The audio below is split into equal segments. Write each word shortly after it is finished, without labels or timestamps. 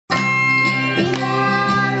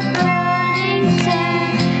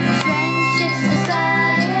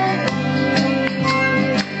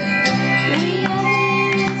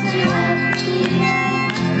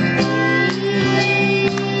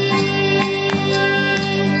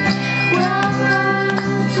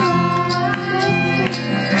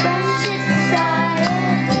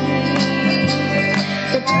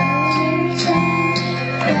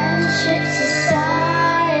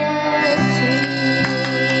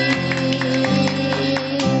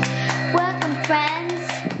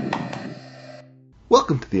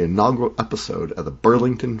Welcome to the inaugural episode of the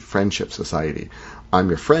Burlington Friendship Society. I'm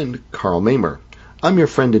your friend, Carl Mamer. I'm your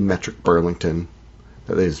friend in metric Burlington,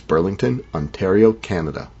 that is Burlington, Ontario,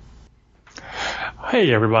 Canada.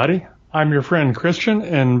 Hey everybody, I'm your friend Christian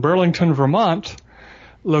in Burlington, Vermont,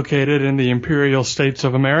 located in the Imperial States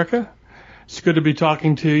of America. It's good to be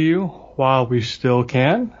talking to you while we still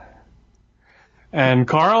can. And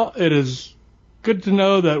Carl, it is good to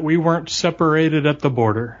know that we weren't separated at the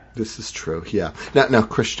border. This is true, yeah. Now,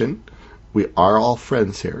 Christian, we are all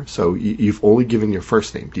friends here, so you've only given your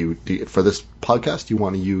first name. Do you, for this podcast, do you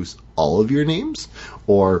want to use all of your names,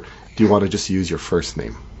 or do you want to just use your first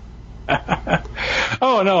name?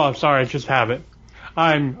 Oh, no, I'm sorry, it's just habit.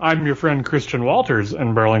 I'm your friend Christian Walters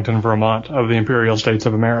in Burlington, Vermont, of the Imperial States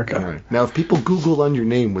of America. All right. Now, if people Google on your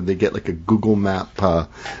name, would they get like a Google map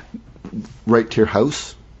right to your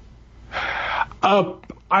house?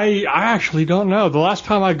 I actually don't know. The last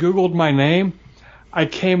time I Googled my name, I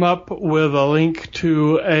came up with a link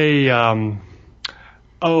to a,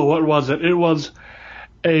 what was it? It was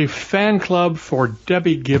a fan club for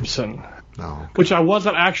Debbie Gibson, which I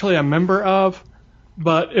wasn't actually a member of,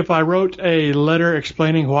 but if I wrote a letter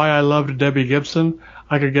explaining why I loved Debbie Gibson,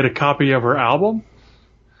 I could get a copy of her album.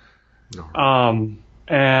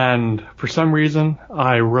 And for some reason,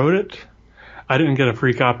 I wrote it. I didn't get a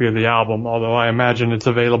free copy of the album, although I imagine it's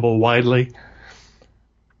available widely.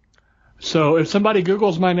 So if somebody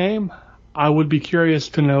Googles my name, I would be curious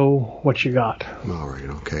to know what you got. All right,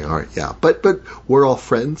 okay, all right, yeah. But we're all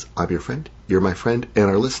friends. I'm your friend, you're my friend, and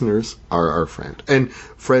our listeners are our friend. And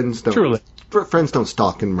friends don't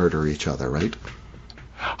stalk and murder each other, right?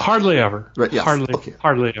 Hardly ever. Right, yes.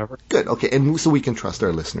 Hardly ever. Good, okay. And so we can trust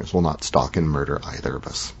our listeners will not stalk and murder either of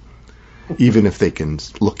us. Even if they can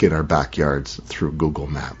look in our backyards through Google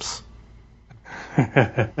Maps. All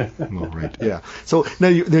right, yeah. So now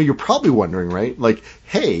you're probably wondering, right? Like,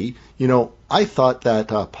 hey, I thought that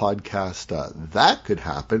podcast, that could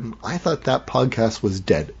happen. I thought that podcast was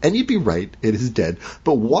dead. And you'd be right, it is dead.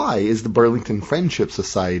 But why is the Burlington Friendship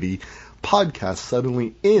Society podcast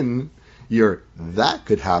suddenly in your That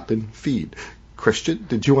Could Happen feed? Christian,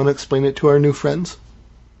 did you want to explain it to our new friends?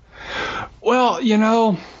 Well,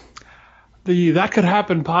 the That Could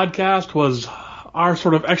Happen podcast was our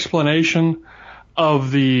sort of explanation of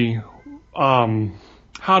the,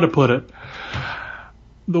 how to put it,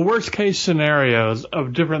 the worst case scenarios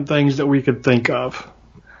of different things that we could think of.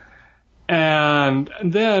 And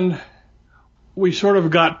then we sort of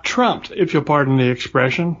got trumped, if you'll pardon the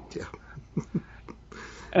expression. Yeah.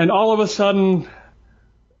 And all of a sudden,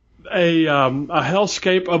 a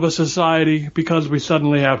hellscape of a society, because we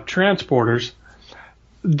suddenly have transporters,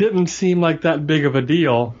 didn't seem like that big of a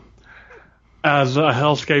deal as a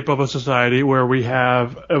hellscape of a society where we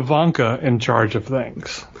have Ivanka in charge of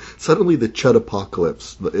things. Suddenly the Chud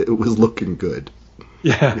apocalypse, it was looking good.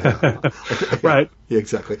 Yeah. Right. Yeah,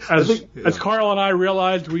 exactly. As Carl and I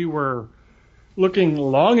realized, we were looking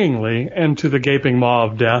longingly into the gaping maw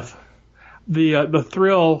of death. The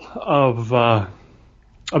thrill of that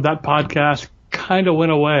podcast kind of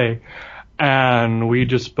went away, and we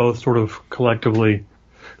just both sort of collectively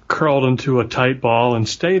curled into a tight ball and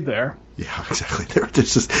stayed there. Yeah, exactly.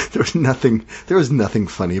 There was nothing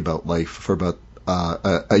funny about life for about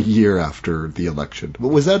a year after the election.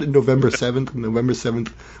 What was that? November 7th? November 7th?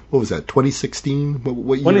 What was that? 2016?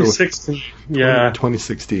 What year? 2016. Yeah.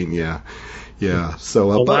 2016. Yeah. Yeah.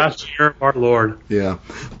 So the last year of our Lord. Yeah.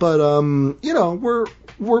 But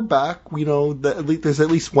we're back. There's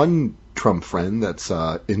at least one Trump friend that's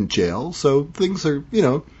in jail. So things are,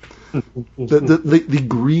 the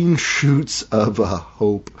green shoots of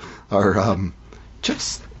hope are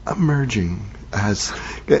just emerging. As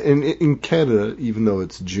in Canada, even though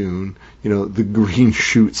it's June, the green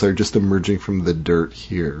shoots are just emerging from the dirt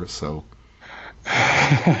here. So,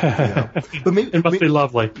 yeah. But it must be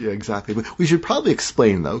lovely. Yeah, exactly. But we should probably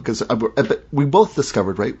explain though, because we both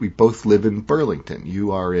discovered, right? We both live in Burlington.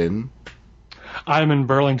 You are in. I'm in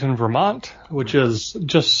Burlington, Vermont, which is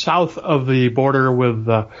just south of the border with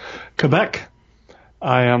Quebec.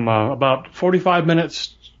 I am about 45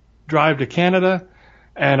 minutes drive to Canada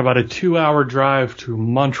and about a 2-hour drive to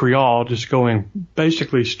Montreal, just going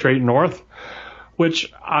basically straight north,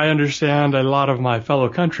 which I understand a lot of my fellow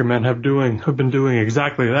countrymen have been doing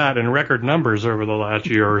exactly that in record numbers over the last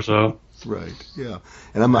year or so. Right, yeah.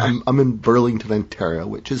 And I'm in Burlington, Ontario,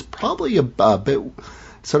 which is probably a bit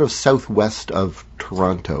sort of southwest of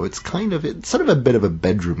Toronto. It's sort of a bit of a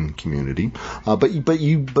bedroom community.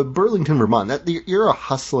 But Burlington, Vermont, you're a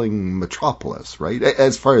hustling metropolis, right?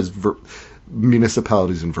 As far as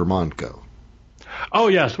municipalities in Vermont go. Oh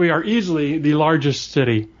yes, we are easily the largest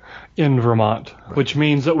city in Vermont, which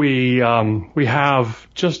means that we have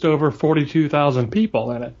just over 42,000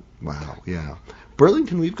 people in it. Wow, yeah.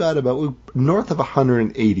 Burlington, we've got about north of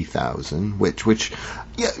 180,000, which,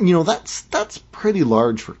 yeah, that's pretty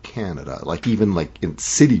large for Canada. Like even like in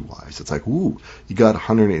city-wise, it's like, ooh, you got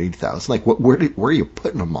 180,000. Like, where are you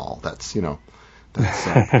putting them all? That's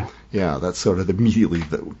yeah, that's sort of immediately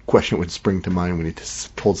the question would spring to mind when you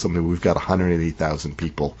told somebody we've got 180,000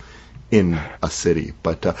 people in a city.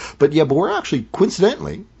 But we're actually,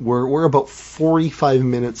 coincidentally, we're about 45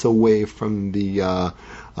 minutes away from the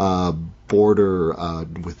border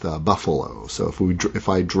with Buffalo. So if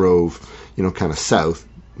I drove, kind of south,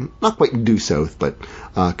 not quite due south, but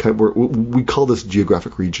we call this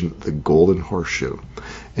geographic region the Golden Horseshoe.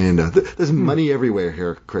 And there's money everywhere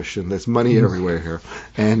here, Christian. There's money everywhere here.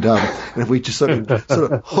 And if we just sort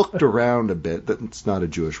of hooked around a bit, that's not a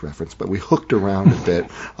Jewish reference, but we hooked around a bit,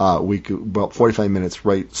 we could about 45 minutes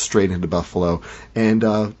right straight into Buffalo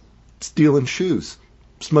and stealing shoes.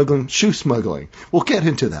 Shoe smuggling. We'll get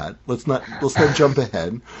into that. Let's not jump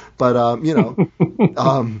ahead. But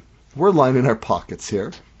we're lining our pockets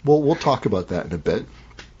here. We'll talk about that in a bit.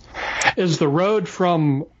 Is the road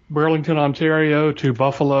from Burlington, Ontario to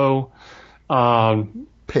Buffalo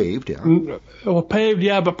paved? Yeah. Well, paved,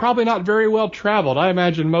 yeah, but probably not very well traveled. I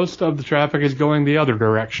imagine most of the traffic is going the other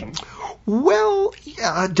direction. Well,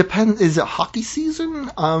 yeah, depends. Is it hockey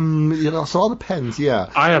season? So it all depends. Yeah.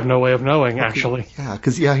 I have no way of knowing, actually. Yeah,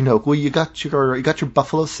 because I know. Well, you got your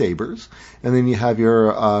Buffalo Sabres, and then you have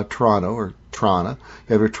your Toronto or Toronto.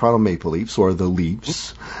 You have your Toronto Maple Leafs or the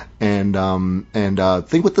Leafs, and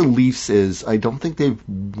thing with the Leafs is I don't think they've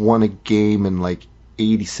won a game in like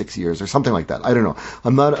 86 years or something like that. I don't know.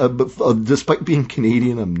 I'm not, despite being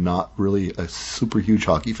Canadian, I'm not really a super huge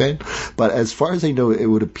hockey fan. But as far as I know, it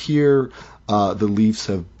would appear the Leafs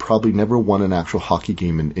have probably never won an actual hockey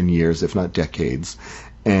game in years, if not decades.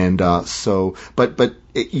 And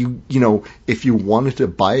if you wanted to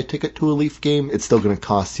buy a ticket to a Leaf game, it's still going to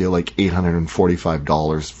cost you like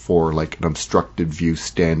 $845 for like an obstructed view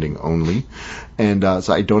standing only. And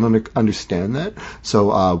so I don't understand that.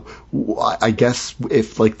 So I guess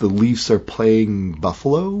if like the Leafs are playing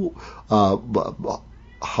Buffalo,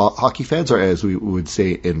 hockey fans, or as we would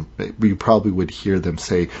say, we probably would hear them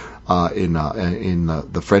say in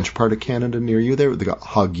the French part of Canada near you there, they got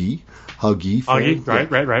Huggy fans. Right.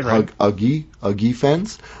 Huggy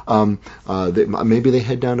fans. Maybe they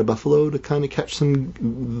head down to Buffalo to kind of catch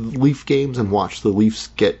some Leaf games and watch the Leafs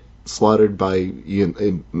get slaughtered by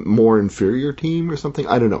a more inferior team or something.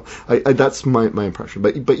 I don't know. That's my impression.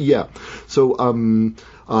 But yeah. So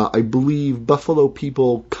I believe Buffalo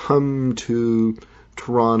people come to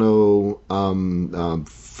Toronto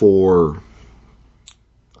for.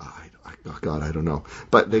 Oh God, I don't know.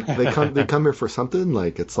 But they come here for something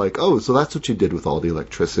like it's like, oh, so that's what you did with all the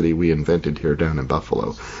electricity we invented here down in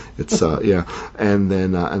Buffalo. It's yeah, and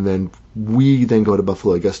then we then go to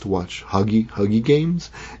Buffalo, I guess, to watch Huggy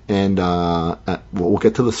games, and we'll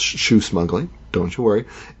get to the shoe smuggling. Don't you worry.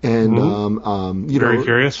 And very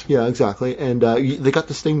curious. Yeah, exactly. And they got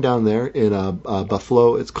this thing down there in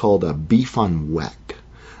Buffalo. It's called beef on weck.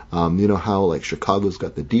 You know how like Chicago's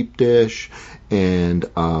got the deep dish, and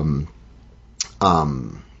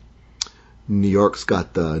New York's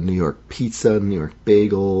got the New York pizza, New York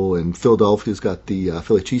bagel, and Philadelphia's got the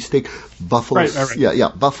Philly cheesesteak. Buffalo's,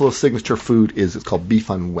 right. Buffalo's signature food it's called beef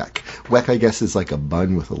on weck. Weck, I guess, is like a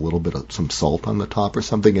bun with a little bit of some salt on the top or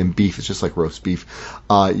something, and beef is just like roast beef.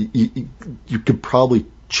 You could probably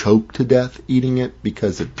choke to death eating it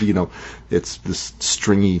because it's this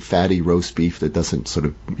stringy, fatty roast beef that doesn't sort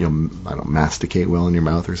of masticate well in your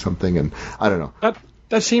mouth or something, and I don't know.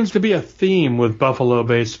 That seems to be a theme with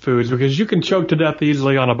buffalo-based foods because you can choke to death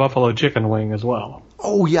easily on a buffalo chicken wing as well.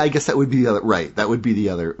 Oh yeah, I guess that would be the other. Right, that would be the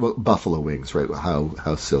other. Well, buffalo wings, right?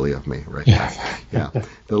 How silly of me, right? Yeah.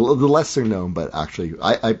 The lesser known, but actually,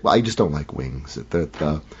 I just don't like wings.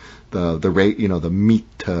 The rate, the meat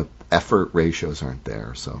to effort ratios aren't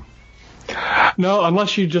there. So. No,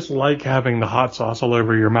 unless you just like having the hot sauce all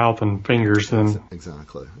over your mouth and fingers, then.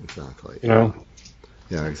 Exactly.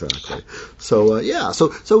 Yeah, exactly. So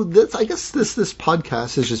so that's, I guess this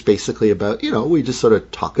podcast is just basically about we just sort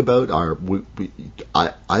of talk about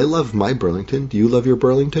I love my Burlington. Do you love your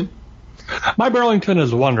Burlington? My Burlington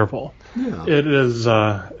is wonderful. Yeah. It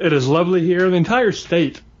is lovely here. The entire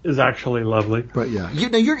state is actually lovely. But yeah,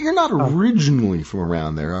 you're not originally from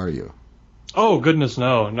around there, are you? Oh goodness,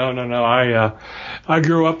 no. I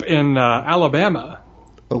grew up in Alabama.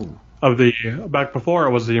 Oh. Back before it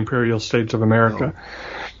was the Imperial States of America. Oh.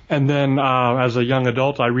 And then as a young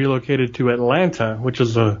adult, I relocated to Atlanta, which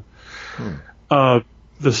is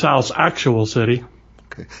the South's actual city.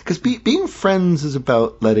 Okay, because being friends is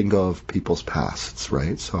about letting go of people's pasts,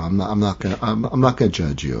 right? So I'm not gonna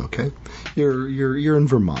judge you. Okay, you're in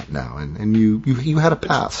Vermont now, and you had a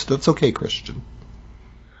past. That's okay, Christian.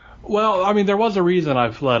 Well, I mean, there was a reason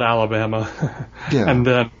I fled Alabama, Yeah. and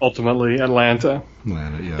then ultimately Atlanta.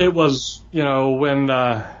 Yeah. It was, when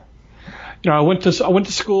I went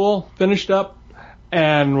to school, finished up,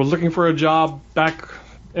 and was looking for a job back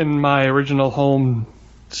in my original home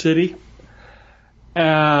city.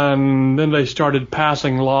 And then they started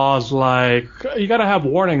passing laws like you got to have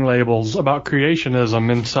warning labels about creationism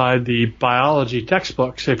inside the biology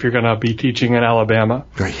textbooks if you're going to be teaching in Alabama.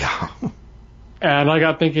 Yeah. And I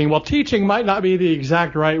got thinking, well, teaching might not be the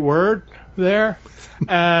exact right word there,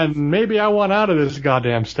 and maybe I want out of this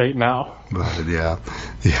goddamn state now. But yeah.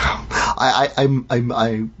 I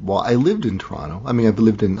lived in Toronto. I mean, I've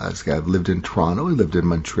lived in Toronto. I lived in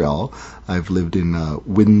Montreal. I've lived in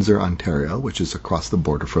Windsor, Ontario, which is across the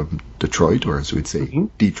border from Detroit, or as we'd say,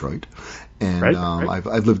 Detroit. And Right.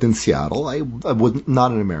 I've lived in Seattle. I was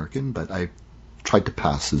not an American, but I tried to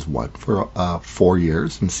pass as one for 4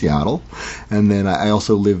 years in Seattle, and then I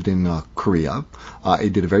also lived in Korea. I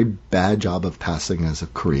did a very bad job of passing as a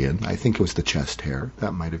Korean. I think it was the chest hair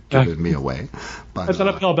that might have given me away. But That's an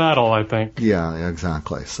uphill battle, I think. yeah,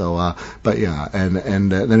 exactly. So, but yeah,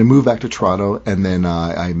 and then I moved back to Toronto, and then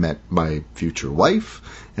I met my future wife,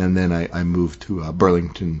 and then I moved to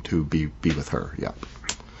Burlington to be with her. Yeah.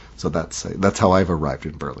 So that's how I've arrived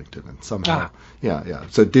in Burlington, and somehow, yeah.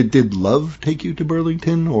 So did love take you to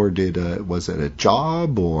Burlington, or was it a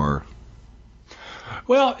job, or?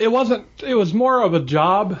 Well, it wasn't. It was more of a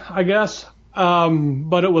job, I guess.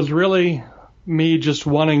 But it was really me just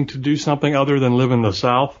wanting to do something other than live in the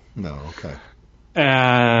South. No, okay.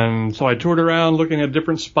 And so I toured around looking at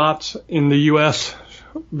different spots in the U.S.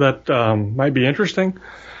 that might be interesting,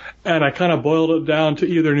 and I kind of boiled it down to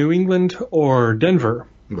either New England or Denver.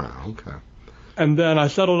 Wow, okay. And then I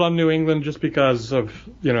settled on New England just because of,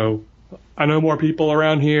 I know more people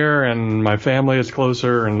around here and my family is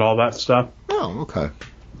closer and all that stuff. Oh, okay.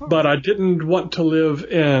 But I didn't want to live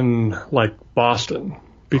in, like, Boston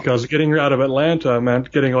because getting out of Atlanta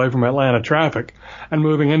meant getting away from Atlanta traffic. And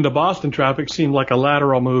moving into Boston traffic seemed like a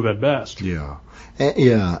lateral move at best. Yeah.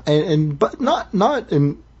 And but not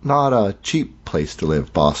a cheap place to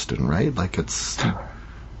live, Boston, right? Like it's...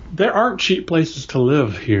 There aren't cheap places to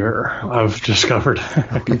live here, I've discovered,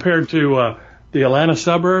 compared to the Atlanta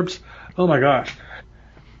suburbs. Oh, my gosh.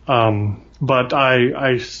 But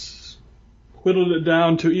I whittled it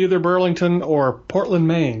down to either Burlington or Portland,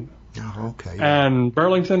 Maine. Oh, okay. Yeah. And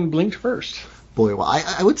Burlington blinked first. Boy, well,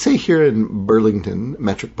 I would say here in Burlington,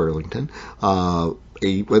 metric Burlington, now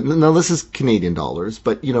this is Canadian dollars,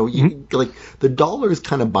 but like the dollars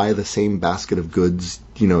kind of buy the same basket of goods,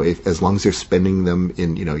 as long as you're spending them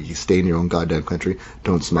in, you stay in your own goddamn country,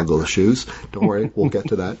 don't smuggle the shoes. Don't worry, we'll get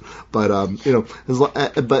to that. But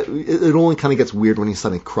but it only kind of gets weird when you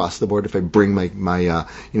suddenly cross the border. If I bring my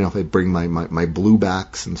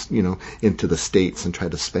bluebacks and into the States and try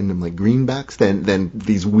to spend them like greenbacks, then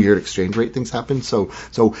these weird exchange rate things happen. So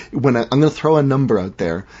when I'm going to throw a number out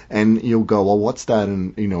there, and you'll go, well, what's that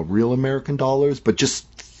in real American dollars? But just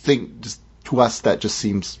to us that just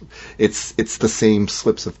seems it's the same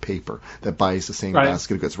slips of paper that buys the same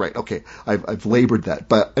basket of goods. Right? Okay, I've labored that.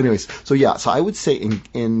 But anyways, so I would say even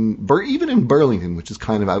in Burlington, which is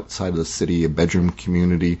kind of outside of the city, a bedroom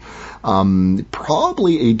community,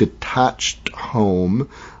 probably a detached home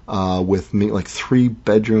with like 3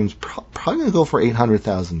 bedrooms, probably gonna go for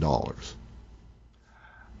 $800,000.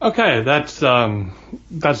 Okay, that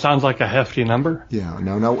sounds like a hefty number. Yeah.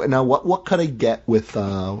 Now, what could I get with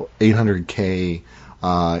 $800K?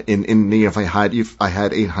 If I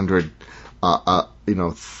had 800,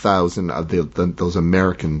 thousand of those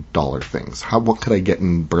American dollar things. What could I get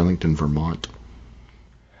in Burlington, Vermont?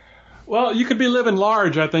 Well, you could be living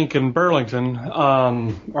large, I think, in Burlington,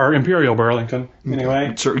 or Imperial Burlington,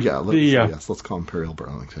 anyway. Sure. Yeah. Let's call Imperial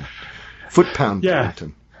Burlington. Foot-pound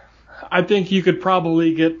Burlington. I think you could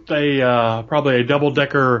probably get probably a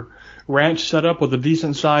double-decker ranch set up with a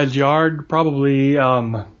decent-sized yard, probably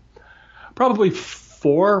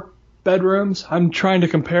 4 bedrooms. I'm trying to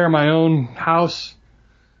compare my own house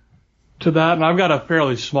to that, and I've got a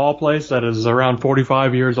fairly small place that is around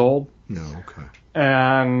 45 years old. No, okay.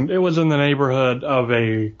 And it was in the neighborhood of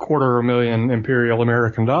 $250,000 Imperial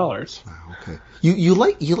American dollars. Wow, okay. You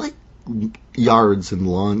like yards and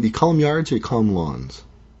lawns? Do you call them yards or you call them lawns?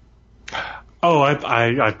 Oh,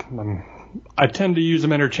 I tend to use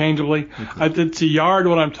them interchangeably. Okay. It's a yard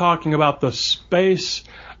when I'm talking about the space.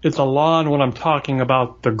 It's a lawn when I'm talking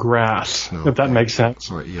about the grass, if that makes sense.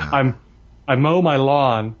 Right, yeah. I mow my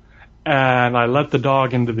lawn, and I let the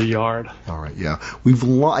dog into the yard. All right, yeah.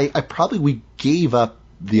 We gave up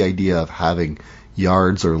the idea of having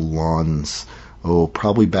yards or lawns,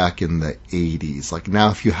 probably back in the 80s. Like now,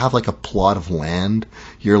 if you have like a plot of land,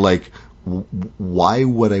 you're like, why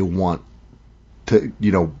would I want to,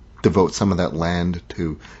 devote some of that land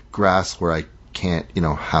to grass where I can't,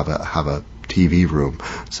 have a TV room?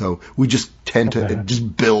 So we just tend to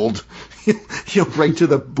just build, right to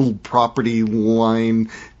the property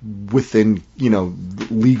line within,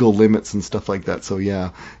 legal limits and stuff like that. So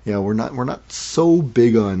yeah, we're not so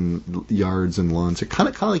big on yards and lawns. They're kind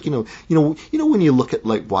of like, when you look at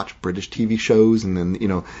watch British TV shows and then,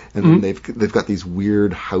 then they've got these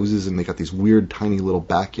weird houses and they got these weird tiny little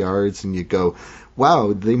backyards and you go,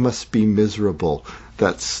 wow, they must be miserable.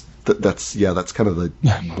 That's kind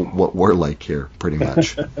of what we're like here, pretty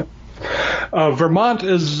much. Vermont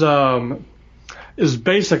is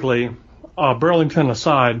basically, Burlington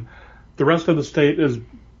aside, the rest of the state is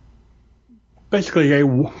basically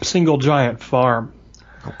a single giant farm.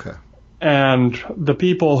 Okay. And the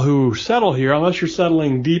people who settle here, unless you're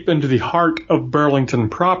settling deep into the heart of Burlington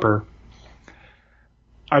proper,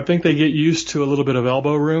 I think they get used to a little bit of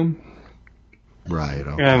elbow room. Right.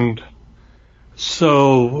 Okay. And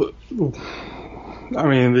so, I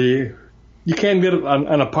mean, you can get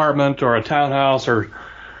an apartment or a townhouse or,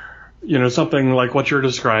 something like what you're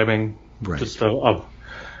describing. Right. Just a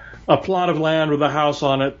plot of land with a house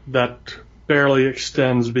on it that barely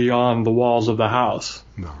extends beyond the walls of the house.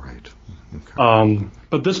 All right. Okay.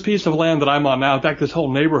 But this piece of land that I'm on now, in fact, this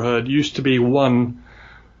whole neighborhood used to be one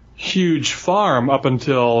huge farm up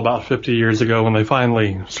until about 50 years ago when they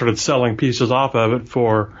finally started selling pieces off of it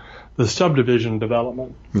for the subdivision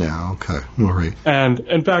development. Yeah, okay. All right. And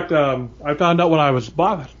in fact, I found out when I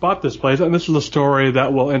bought this place, and this is a story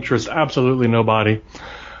that will interest absolutely nobody.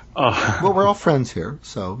 Well, we're all friends here,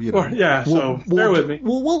 so yeah. Bear with me.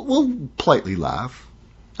 We'll politely laugh.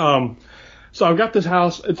 So I've got this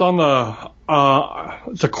house. It's on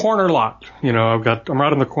it's a corner lot. I'm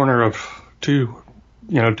right on the corner of two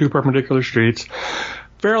perpendicular streets.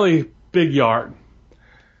 Fairly big yard,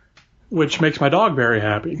 which makes my dog very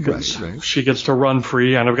happy because she gets to run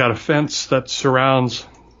free, and I've got a fence that surrounds,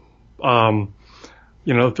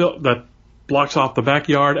 that blocks off the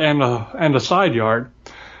backyard and a side yard.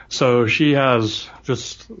 So she has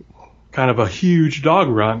just kind of a huge dog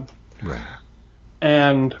run. Right.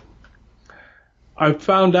 And I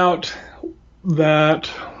found out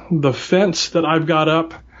that the fence that I've got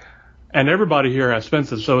up, and everybody here has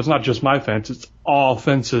fences, so it's not just my fence, it's all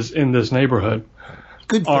fences in this neighborhood.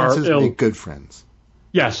 Good fences make good friends.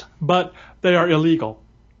 Yes, but they are illegal.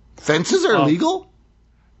 Fences are illegal?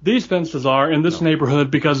 These fences are in this neighborhood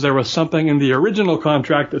because there was something in the original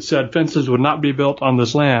contract that said fences would not be built on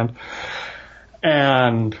this land.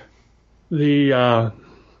 And eventually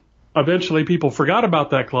people forgot about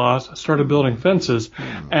that clause, started building fences,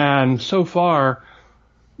 and so far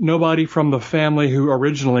nobody from the family who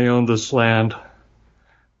originally owned this land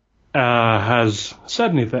has said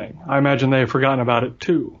anything. I imagine they have forgotten about it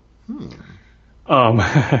too.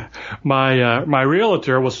 My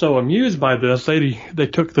realtor was so amused by this, they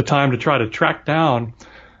took the time to try to track down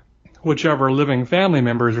whichever living family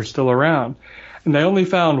members are still around. And they only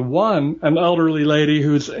found an elderly lady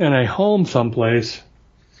who's in a home someplace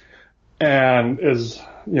and is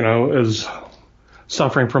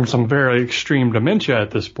suffering from some very extreme dementia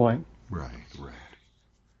at this point. Right.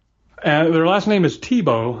 And their last name is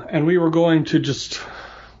Tebow, and we were going to just,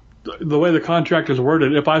 the way the contract is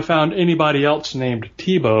worded, if I found anybody else named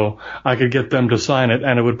Tebow, I could get them to sign it,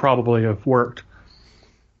 and it would probably have worked.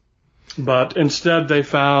 But instead, they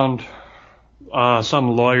found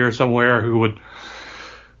some lawyer somewhere who would,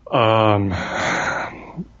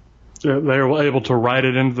 they were able to write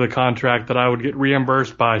it into the contract that I would get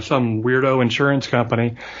reimbursed by some weirdo insurance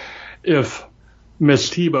company if Miss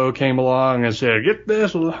Tebow came along and said, "Get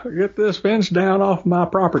this fence down off my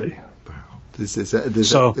property." Is that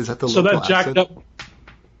the local that jacked accent? up?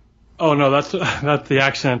 Oh no, that's the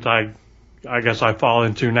accent I guess I fall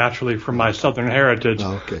into naturally from my Southern heritage.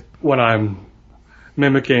 Oh, okay. When I'm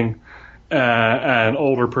mimicking an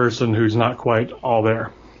older person who's not quite all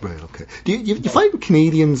there. Right. Okay. Do you find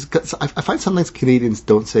Canadians? I find sometimes Canadians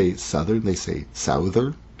don't say Southern; they say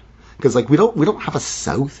Southern. Because we don't have a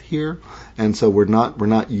South here, and so we're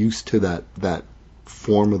not used to that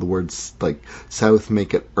form of the words like South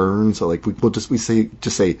make it earn. So we say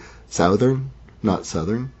Southern, not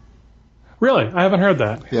Southern. Really? I haven't heard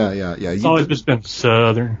that. Yeah. It's always just been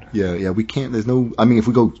southern. Yeah. We can't. There's no. I mean, if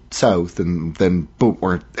we go south, and then boom,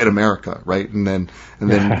 we're in America, right? And then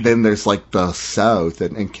there's like the South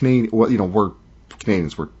and Canadian. Well, we're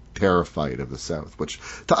Canadians. We're terrified of the South, which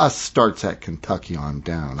to us starts at Kentucky on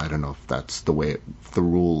down. I don't know if that's the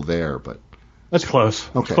rule there, but that's close.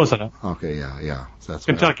 Okay, it's close enough. Okay, yeah. So that's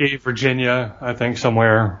Kentucky, Virginia, I think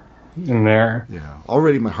somewhere in there. Yeah.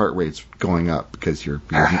 Already my heart rate's going up because you're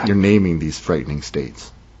naming these frightening states.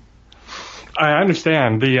 I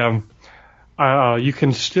understand. You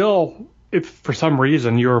can still, if for some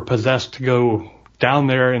reason you're possessed to go down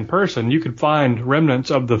there in person, you could find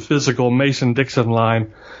remnants of the physical Mason-Dixon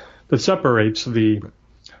line that separates the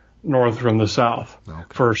North from the South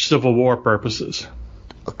for Civil War purposes.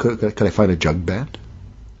 Could I find a jug band?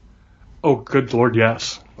 Oh, good Lord,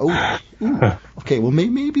 yes. Oh, okay. Well,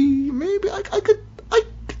 maybe I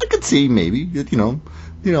could see maybe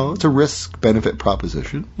it's a risk-benefit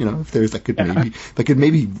proposition. If there's that could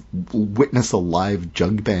maybe witness a live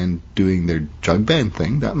jug band doing their jug band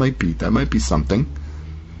thing. That might be something.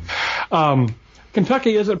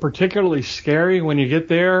 Kentucky isn't particularly scary when you get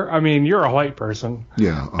there. I mean, you're a white person.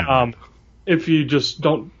 Yeah. If you just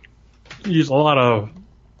don't use a lot of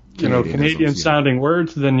Canadian-sounding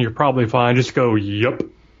words, then you're probably fine. Just go, yup.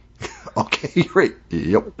 Okay, right.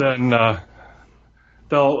 Yep. Then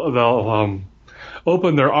they'll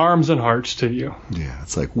open their arms and hearts to you. Yeah,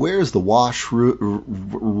 it's like, where's the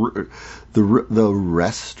the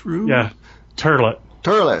restroom? Yeah, toilet.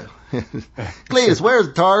 Please, where's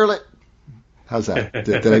the toilet? How's that?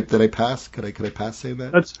 Did I pass? Could I pass saying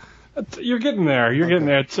that? That's you're getting there. You're getting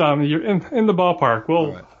there. It's you're in the ballpark.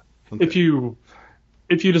 Well, right. Okay.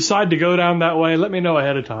 If you decide to go down that way, let me know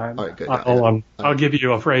ahead of time. All right, good. I'll give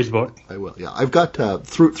you a phrase book. I will. Yeah, I've got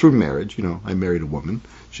through marriage. I married a woman.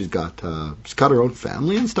 She's got her own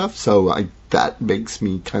family and stuff. So that makes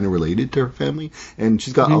me kind of related to her family, and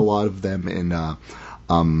she's got a lot of them in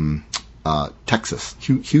Texas,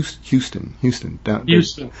 Houston. Houston.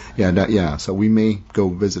 Yeah. So we may go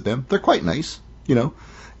visit them. They're quite nice,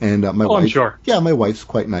 And my wife, I'm sure. Yeah, my wife's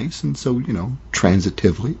quite nice, and so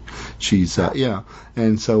transitively, she's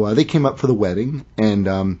and so they came up for the wedding, and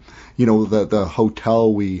the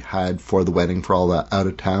hotel we had for the wedding for all the out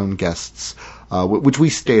of town guests, which we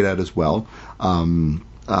stayed at as well. My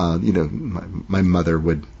mother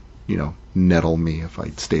would nettle me if I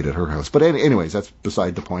stayed at her house. But anyways, that's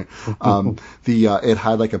beside the point. It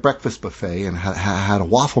had like a breakfast buffet and had a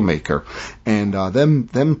waffle maker, and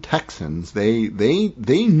them Texans, they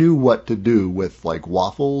knew what to do with like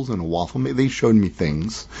waffles and a waffle maker. They showed me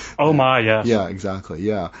things. Oh my, yes. Yeah, exactly.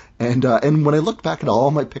 Yeah, and when I look back at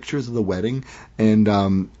all my pictures of the wedding, and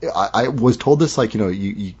I was told this, like,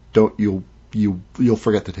 you'll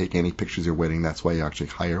forget to take any pictures of your wedding. That's why you actually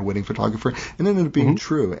hire a wedding photographer. And it ended up being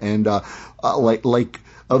true. And like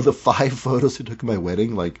of the 5 photos I took of my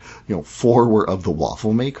wedding, 4 were of the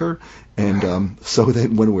waffle maker. And so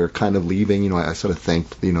then when we were kind of leaving, I sort of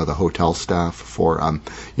thanked the hotel staff for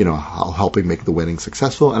helping make the wedding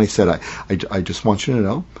successful. And I said, I just want you to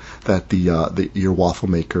know that your waffle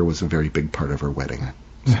maker was a very big part of our wedding.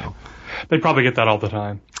 So. They probably get that all the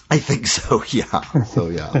time. I think so, yeah.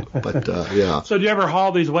 But yeah. So do you ever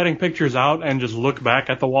haul these wedding pictures out and just look back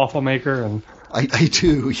at the waffle maker? And I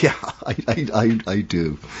do, yeah. I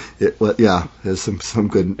do. There's some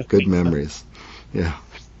good memories. Yeah.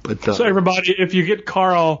 But so everybody, if you get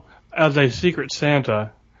Carl as a Secret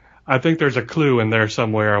Santa, I think there's a clue in there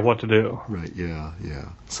somewhere of what to do. Right. Yeah.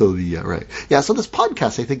 So right. Yeah. So this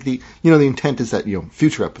podcast, I think the intent is that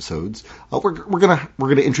future episodes, we're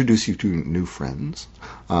gonna introduce you to new friends,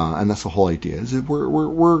 and that's the whole idea. Is that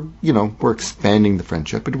we're expanding the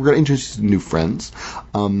friendship, but we're gonna introduce you to new friends,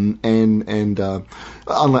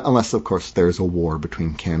 unless of course there's a war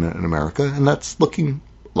between Canada and America, and that's looking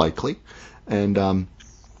likely, and.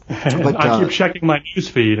 But, I keep checking my news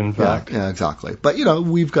feed, in fact. Yeah, exactly. But,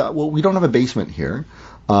 we don't have a basement here.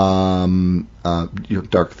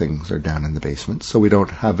 Dark things are down in the basement, so we don't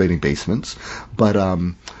have any basements. But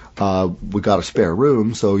we got a spare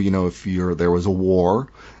room, so, if there was a war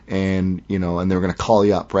and, and they're going to call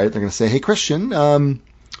you up, right? They're going to say, hey, Christian,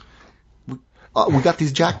 we got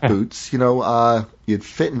these jack boots, you'd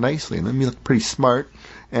fit nicely in them. You look pretty smart.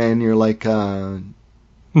 And you're like...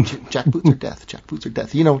 Jack boots are death. Jack boots are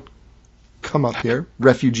death. Come up here,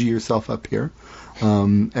 refugee yourself up here,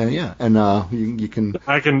 you can.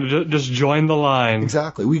 I can just join the line.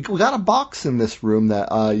 Exactly. We got a box in this room that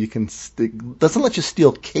you can. Doesn't let you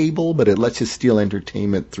steal cable, but it lets you steal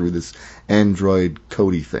entertainment through this Android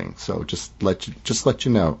Kodi thing. So just let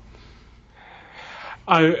you know.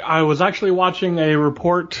 I was actually watching a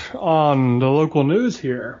report on the local news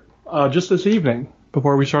here just this evening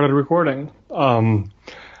before we started recording. I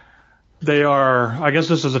guess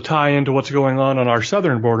this is a tie into what's going on our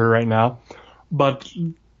southern border right now, but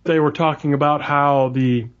they were talking about how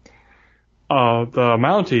the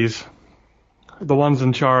Mounties, the ones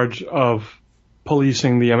in charge of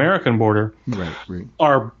policing the American border, right.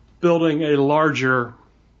 are building a larger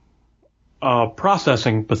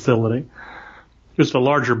processing facility, just a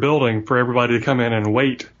larger building for everybody to come in and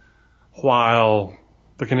wait while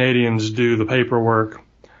the Canadians do the paperwork,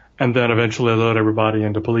 and then eventually load everybody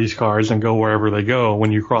into police cars and go wherever they go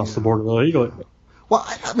when you cross the border illegally. Well,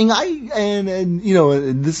 I mean, and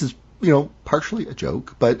this is, partially a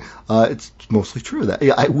joke, but it's mostly true. That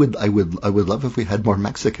I would love if we had more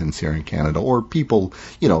Mexicans here in Canada, or people,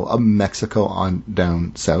 Mexico on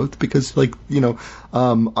down south, because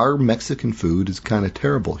our Mexican food is kind of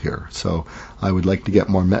terrible here. So I would like to get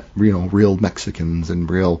more, real Mexicans and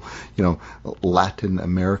real, Latin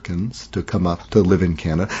Americans to come up to live in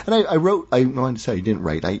Canada. And I wanted to say I didn't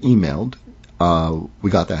write. I emailed. We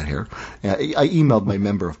got that here. I emailed my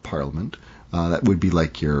member of Parliament. That would be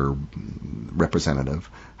like your representative,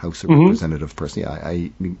 House of Representative person. Yeah,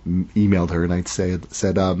 I emailed her and I said,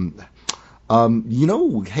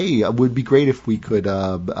 hey, it would be great if we could,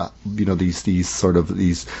 these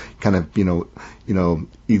kind of,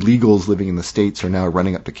 illegals living in the States are now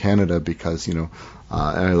running up to Canada because, and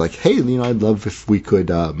I'm like, hey, I'd love if we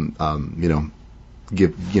could,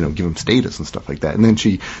 give them status and stuff like that. And then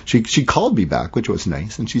she called me back, which was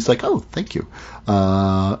nice, and she's like, oh, thank you,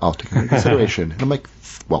 I'll take it into consideration. And I'm like,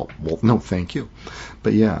 well, no, thank you.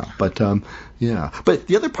 But but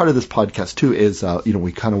the other part of this podcast too is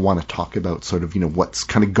we kind of want to talk about sort of what's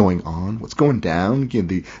kind of going on, what's going down,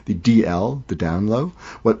 the DL, the down low,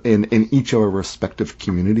 what in each of our respective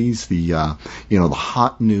communities, the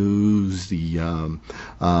hot news, the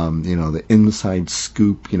the inside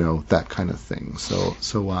scoop, that kind of thing. So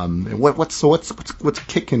what's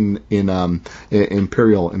kicking in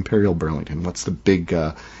Imperial Burlington? What's the big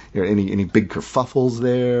any big kerfuffles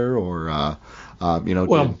there, or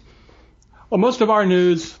Well, most of our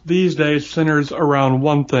news these days centers around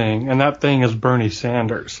one thing, and that thing is Bernie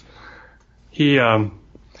Sanders. He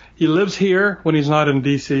lives here when he's not in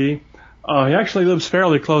D.C. He actually lives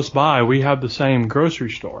fairly close by. We have the same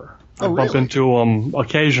grocery store. I bump into him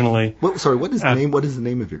occasionally. What is the name? What is the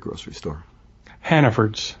name of your grocery store?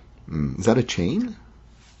 Hannaford's. Is that a chain?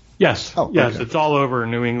 Yes. Oh, yes, okay. It's all over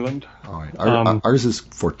New England. All right. Ours is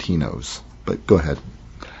Fortino's, but go ahead.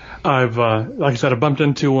 I've, like I said, I bumped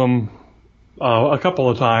into him a couple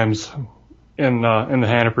of times in the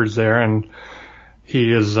Hannafords there, and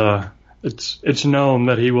he is. It's known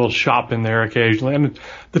that he will shop in there occasionally. And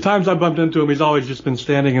the times I bumped into him, he's always just been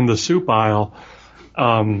standing in the soup aisle,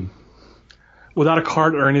 without a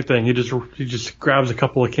cart or anything. He just grabs a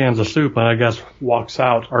couple of cans of soup and I guess walks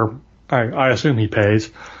out, or I assume he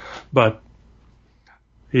pays, but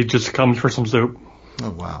he just comes for some soup.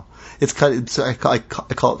 Oh wow! I call it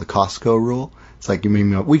the Costco rule. It's like,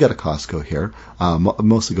 we got a Costco here.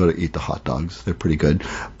 Mostly go to eat the hot dogs. They're pretty good.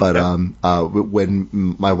 But when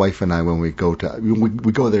my wife and I, when we go to,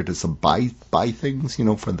 we go there to buy things,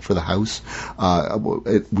 for the house.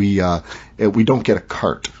 We don't get a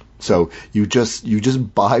cart. So you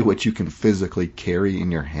just buy what you can physically carry in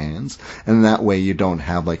your hands, and that way you don't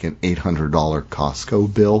have like an $800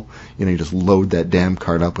 Costco bill. You just load that damn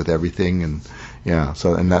cart up with everything, and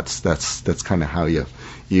that's kind of how you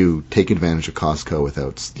take advantage of Costco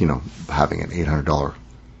without having an $800.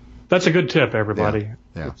 That's a good tip, everybody.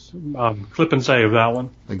 Yeah. Clip and save that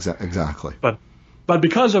one. Exactly. But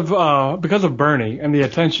because of Bernie and the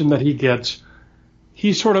attention that he gets,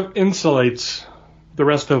 he sort of insulates the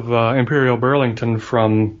rest of Imperial Burlington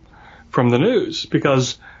from the news,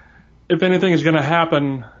 because if anything is going to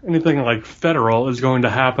happen, anything like federal is going to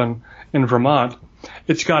happen in Vermont,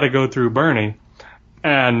 it's got to go through Bernie,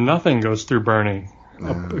 and nothing goes through Bernie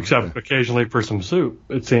except occasionally for some soup,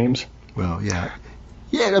 it seems. Well, yeah.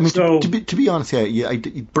 Yeah, I mean, so, to be honest,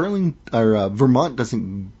 Vermont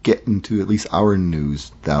doesn't get into at least our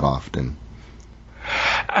news that often.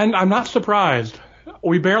 And I'm not surprised.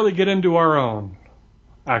 We barely get into our own,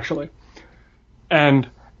 actually. And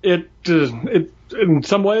it in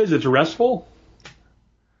some ways it's restful.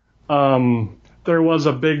 There was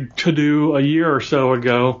a big to-do a year or so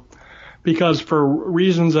ago, because for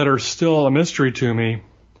reasons that are still a mystery to me,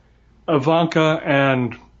 Ivanka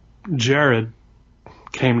and Jared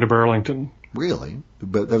came to Burlington. Really?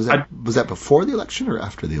 But was that before the election or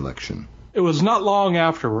after the election? It was not long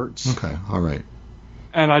afterwards. Okay, all right.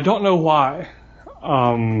 And I don't know why.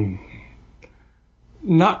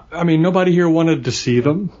 nobody here wanted to see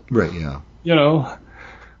them. Right, yeah. You know,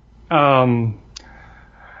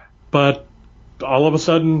 but all of a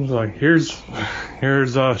sudden, like, here's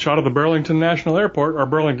a shot of the Burlington National Airport, or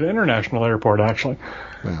Burlington International Airport, actually.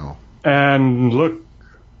 Wow. And look,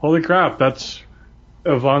 holy crap, that's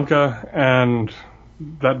Ivanka and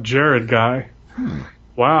that Jared guy.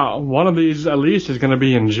 Wow, one of these at least is going to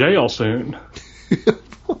be in jail soon.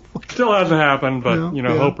 Still hasn't happened, but,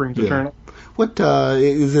 hope rings eternal. What,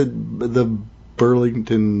 is it the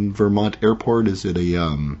Burlington, Vermont airport? Is it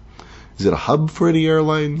a hub for any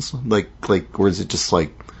airlines? Like, or is it just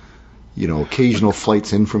like, occasional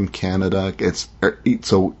flights in from Canada? It's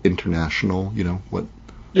so international, what?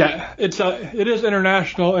 Yeah, it is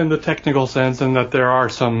international in the technical sense, in that there are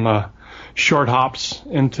some short hops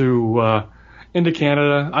into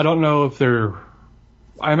Canada. I don't know if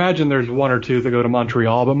I imagine there's one or two that go to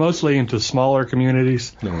Montreal, but mostly into smaller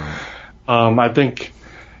communities. All right. I think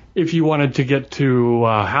if you wanted to get to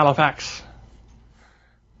Halifax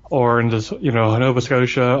or into Nova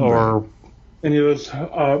Scotia or any of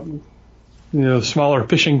those smaller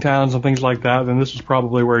fishing towns and things like that, then this is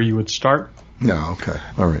probably where you would start. No, okay,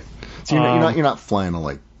 all right. So you're not flying to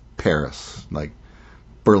like Paris, like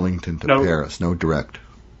Burlington to Paris, no direct.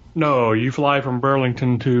 No, you fly from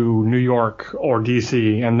Burlington to New York or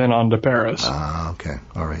DC and then on to Paris. Okay,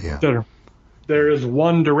 all right, yeah. There is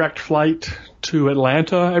one direct flight to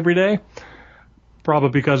Atlanta every day, probably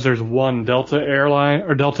because there's one Delta airline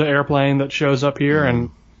or Delta airplane that shows up here,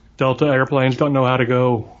 and Delta airplanes don't know how to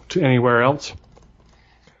go to anywhere else.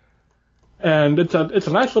 And it's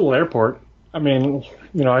a nice little airport. I mean,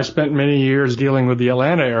 I spent many years dealing with the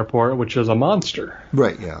Atlanta airport, which is a monster.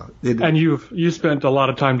 Right, yeah. And you spent a lot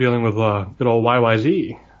of time dealing with good old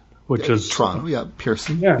YYZ, which is Toronto, yeah,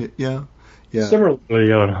 Pearson, yeah.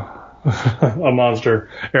 Similarly, a monster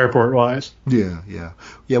airport-wise. Yeah.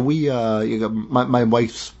 We my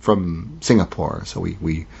wife's from Singapore, so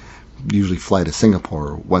we usually fly to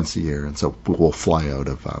Singapore once a year, and so we'll fly out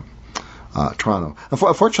of Toronto.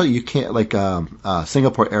 Unfortunately, you can't, like,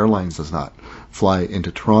 Singapore Airlines does not fly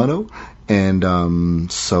into Toronto,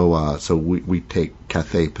 and so we take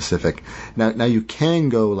Cathay Pacific. Now you can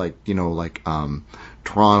go, like,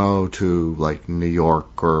 Toronto to, like, New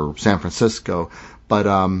York or San Francisco, but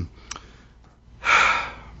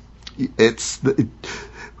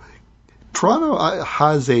Toronto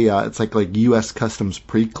has it's like U.S. Customs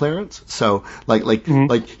pre-clearance, so like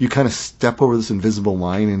you kind of step over this invisible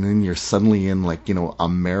line, and then you're suddenly in, like,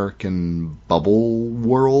 American bubble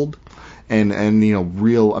world, and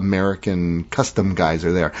real American custom guys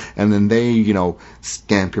are there, and then they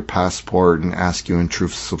stamp your passport and ask you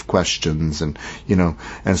intrusive questions and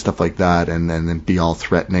and stuff like that, and then be all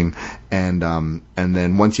threatening, and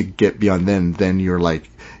then once you get beyond then you're like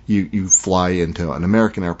you fly into an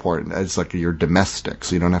American airport, and it's like you're domestic,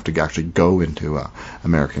 so you don't have to actually go into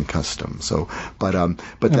American customs. So, but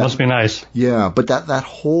that must be nice. Yeah, but that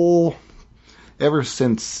whole, ever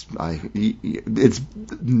since it's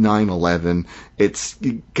 9/11, it's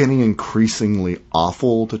getting increasingly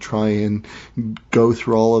awful to try and go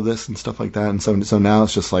through all of this and stuff like that. And so now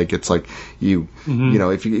it's just like, you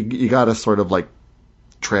if you got to sort of like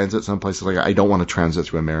transit some places, like I don't want to transit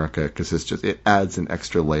through America because it adds an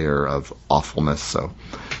extra layer of awfulness. So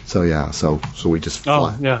we just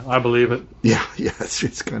fly. Oh yeah, I believe it. Yeah,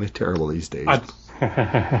 it's kind of terrible these days.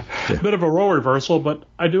 Bit of a role reversal, but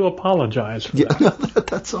I do apologize for that. No,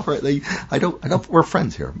 that's all right. I don't. We're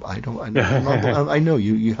friends here. I know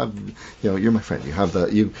you. You have. You're my friend.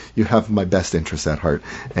 You have my best interests at heart.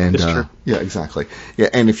 And it's true. Yeah, exactly. Yeah,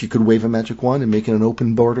 and if you could wave a magic wand and make it an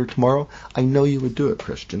open border tomorrow, I know you would do it,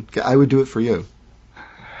 Christian. I would do it for you.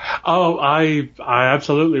 Oh, I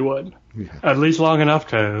absolutely would. Yeah. At least long enough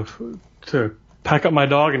to pack up my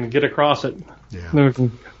dog and get across it. Yeah. Then we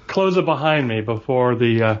can close it behind me before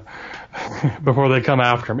they come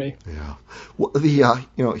after me. Yeah. Well,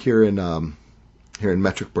 here in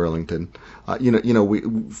Metric Burlington, we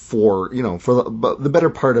for the better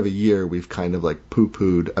part of a year we've kind of like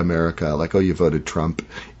poo-pooed America, like, oh, you voted Trump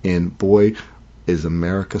in. Boy, is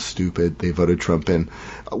America stupid. They voted Trump in.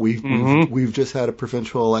 We've just had a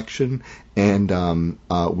provincial election, and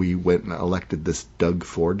we went and elected this Doug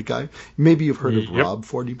Ford guy. Maybe you've heard of Rob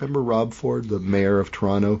Ford. Do you remember Rob Ford, the mayor of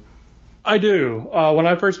Toronto? I do. When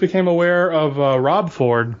I first became aware of Rob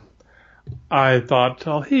Ford, I thought,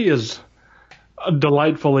 oh, he is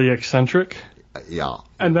delightfully eccentric. Yeah.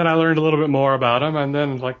 And then I learned a little bit more about him, and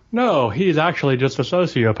then, like, no, he's actually just a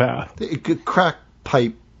sociopath. Crack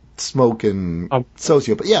pipe smoking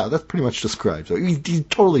sociopath. Yeah, that pretty much describes it. He's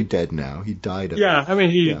totally dead now. He died. Yeah, I mean,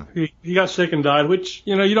 he got sick and died, which,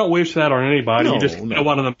 you don't wish that on anybody. No, you just don't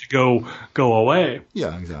want them to go away.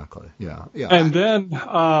 Yeah, exactly. Yeah. And then,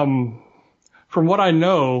 from what I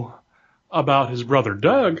know about his brother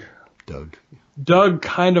Doug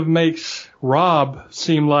kind of makes Rob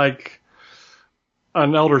seem like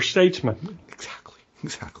an elder statesman. Exactly.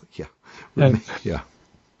 Yeah.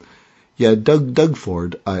 Yeah, Doug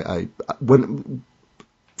Ford. When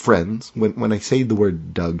I say the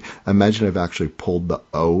word Doug, imagine I've actually pulled the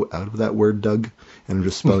O out of that word Doug, and I'm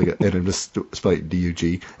just spelling it,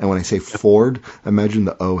 D-U-G. And when I say Ford, imagine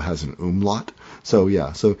the O has an umlaut. So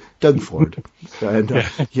Doug Ford, and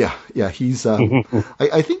he's.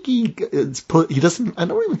 I think he doesn't. I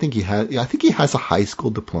don't even think he has. I think he has a high school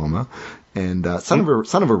diploma, and son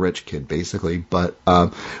of a rich kid basically, but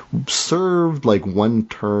served like one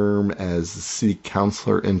term as a city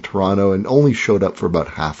councilor in Toronto, and only showed up for about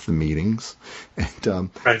half the meetings, and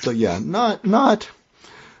right. So not,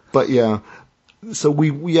 but yeah. So we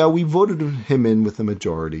voted him in with a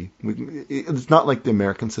majority. It's not like the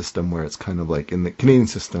American system where it's kind of like in the Canadian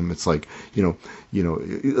system. It's like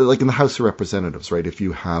like in the House of Representatives, right? If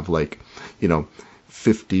you have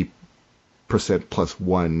 50% plus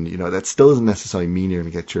one, that still doesn't necessarily mean you're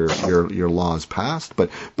going to get your laws passed. But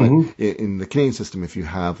in the Canadian system, if you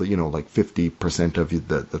have 50%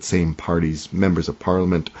 of the same party's members of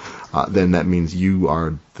Parliament, then that means you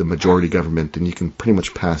are the majority government, and you can pretty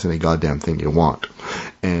much pass any goddamn thing you want.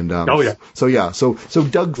 And so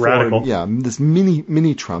Doug Radical. Ford, this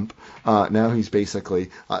mini Trump. Now he's basically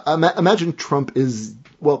imagine Trump is,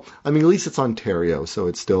 well, I mean, at least it's Ontario, so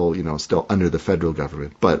it's still still under the federal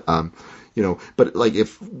government, but but like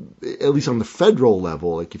if, at least on the federal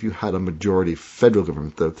level, like if you had a majority federal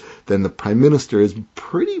government, then the prime minister is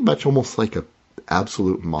pretty much almost like a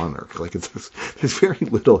absolute monarch. Like there's very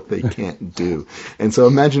little they can't do. And so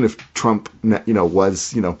imagine if Trump,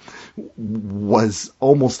 was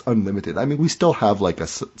almost unlimited. I mean, we still have like a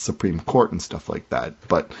Supreme Court and stuff like that,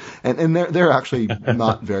 but and they're actually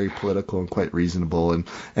not very political and quite reasonable, and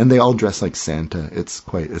they all dress like Santa. It's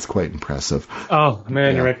quite impressive. Oh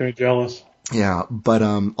man, you're making me jealous. Yeah, but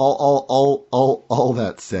all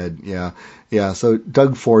that said, yeah. So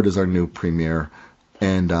Doug Ford is our new premier.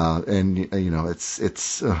 And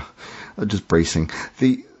it's just bracing.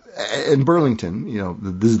 In Burlington,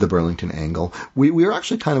 this is the Burlington angle. We were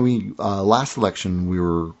actually last election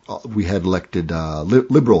we had elected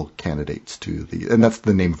liberal candidates to and that's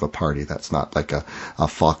the name of a party. That's not like a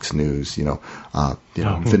Fox News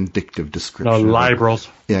vindictive description. No, liberals.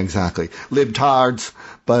 Yeah, exactly. Libtards.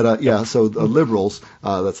 But so the liberals,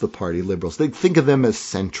 that's the party, liberals. They think of them as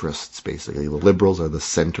centrists, basically. The liberals are the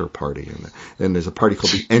center party, and then there's a party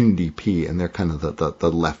called the NDP, and they're kind of the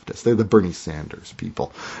leftists. They're the Bernie Sanders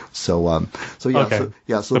people. So okay.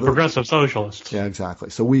 So the progressive socialists. Yeah,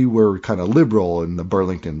 exactly. So we were kind of liberal in the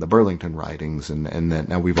Burlington ridings, and then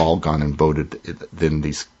now we've all gone and voted in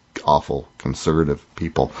these awful conservative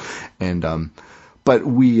people, and but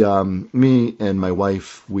we, me and my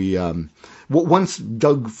wife, once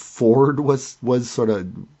Doug Ford was sort of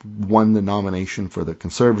won the nomination for the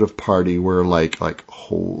Conservative Party, we're like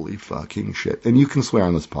holy fucking shit. And you can swear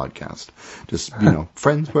on this podcast, just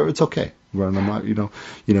friends, where it's okay. I'm not,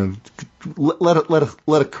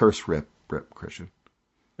 let a curse rip, Christian.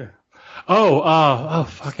 Oh,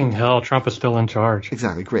 fucking hell! Trump is still in charge.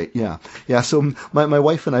 Exactly. Great. Yeah. So my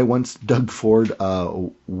wife and I, once Doug Ford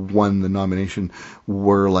won the nomination,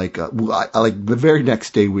 were like the very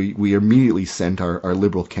next day we immediately sent our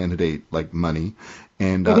liberal candidate money.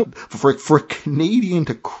 And for a Canadian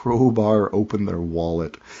to crowbar open their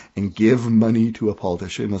wallet and give money to a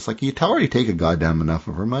politician, it's like you already take a goddamn enough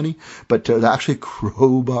of her money, but to actually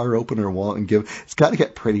crowbar open her wallet and give, it's got to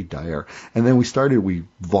get pretty dire. And then we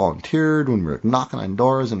volunteered when we were knocking on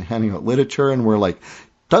doors and handing out literature, and we're like,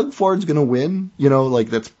 Doug Ford's going to win,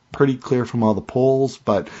 that's pretty clear from all the polls,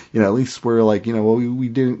 but at least we're like, we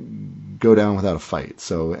didn't go down without a fight.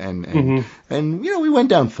 So and we went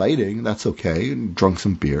down fighting. That's okay. And drunk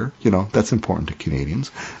some beer. That's important to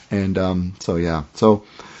Canadians. And so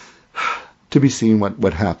to be seen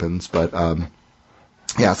what happens, but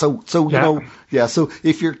So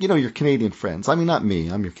if you're your Canadian friends, I mean, not me,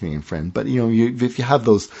 I'm your Canadian friend, but if you have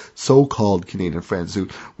those so-called Canadian friends who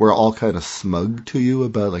were all kind of smug to you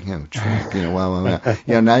about Trump,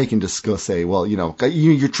 now you can just go say, well,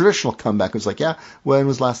 your traditional comeback was like, yeah, when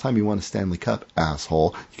was the last time you won a Stanley Cup,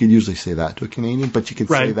 asshole? You could usually say that to a Canadian, but you can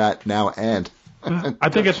say that now and. I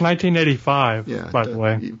think it's 1985, by the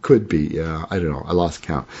way. It could be, yeah. I don't know. I lost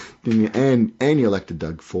count. And you elected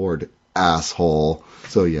Doug Ford. asshole.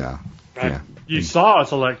 So, yeah. Right. Yeah. You saw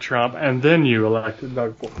us elect Trump, and then you elected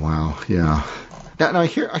Doug Ford. Wow, yeah. Now I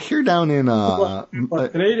hear down in To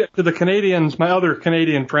the Canadians, my other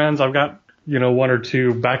Canadian friends, I've got one or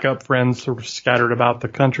two backup friends sort of scattered about the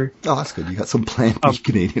country. Oh, that's good. You got some Plan B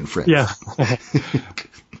Canadian friends. Yeah.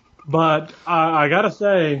 But I gotta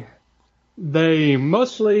say, they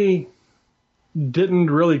mostly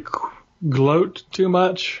didn't really gloat too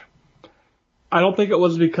much. I don't think it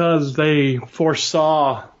was because they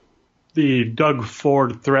foresaw the Doug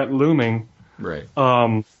Ford threat looming. Right.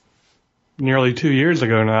 Nearly 2 years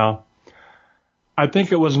ago now. I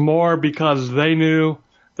think it was more because they knew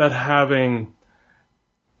that having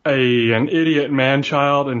an idiot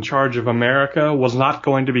man-child in charge of America was not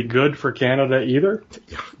going to be good for Canada either.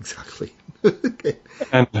 Yeah, exactly.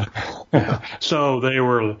 And so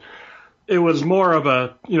it was more of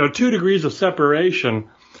a, 2 degrees of separation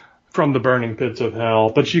from the burning pits of hell,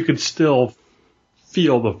 but you could still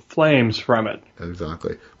feel the flames from it.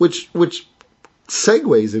 Exactly. Which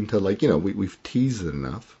segues into, we've teased it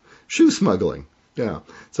enough. Shoe smuggling. Yeah.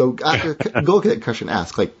 So go get that question.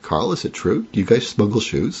 Ask, Carl, is it true? Do you guys smuggle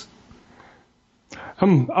shoes?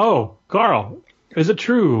 Oh, Carl, is it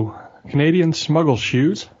true Canadians smuggle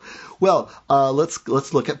shoes? Well, let's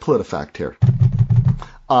look at PolitiFact here.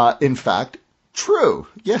 In fact, true.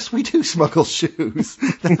 Yes, we do smuggle shoes.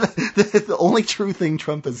 The only true thing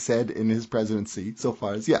Trump has said in his presidency so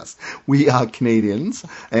far is yes, we Canadians,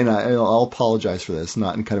 and I'll apologize for this,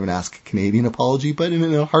 not in kind of an Ask a Canadian apology, but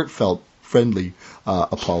in a heartfelt, friendly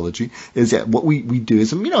apology, is what we do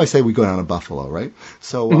is, I say we go down to Buffalo, right?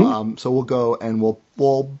 So so we'll go and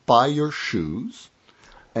we'll buy your shoes.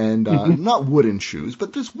 And not wooden shoes,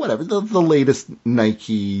 but just whatever, the latest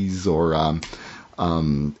Nikes or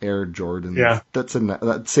Air Jordans. Yeah. That's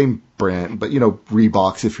that same brand, but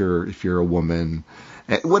Reeboks if you're a woman,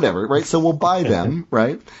 whatever, right? So we'll buy them,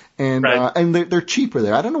 right? And right. And they're cheaper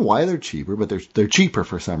there. I don't know why they're cheaper, but they're cheaper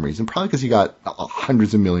for some reason. Probably because you got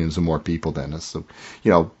hundreds of millions of more people than us. So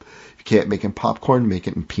you can't make it in popcorn, make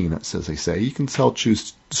it in peanuts, as they say. You can sell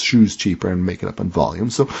shoes cheaper and make it up in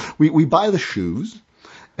volume. So we buy the shoes.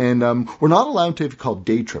 And we're not allowed to be called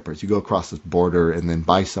day trippers. You go across this border and then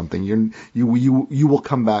buy something. You will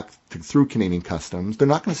come back through Canadian customs. They're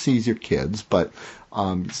not going to seize your kids, but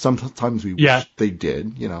sometimes we wish they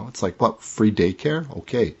did. It's like, what, free daycare?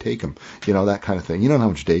 Okay, take them. That kind of thing. You don't know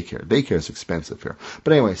how much daycare. Daycare is expensive here.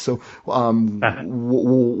 But anyway, so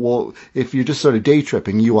if you're just sort of day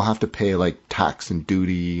tripping, you will have to pay tax and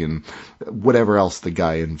duty and whatever else the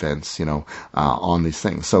guy invents, on these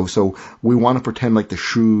things. So we want to pretend like the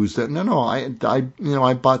shoes that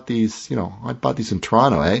I bought these, I bought these in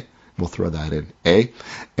Toronto, eh? We'll throw that in, eh?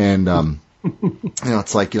 And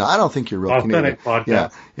it's like, I don't think you're real Canadian.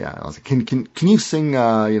 Podcast. Yeah. I was like, can you sing,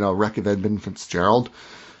 Wreck of Edmund Fitzgerald?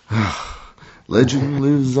 Legend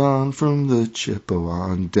lives on from the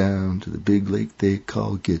Chippewa down to the big lake they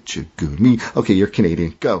call Gitchagumi. Okay, you're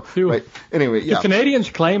Canadian. Go. Right. Anyway, yeah. Do Canadians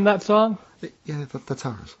claim that song? Yeah, that's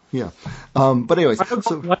ours. Yeah. But anyways. I know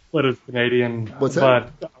Gordon Lightfoot is Canadian. What's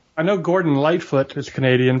that? But I know Gordon Lightfoot is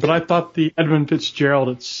Canadian, but I thought the Edmund Fitzgerald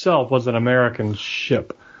itself was an American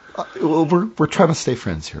ship. Well, we're trying to stay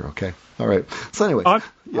friends here, okay? All right. So anyway.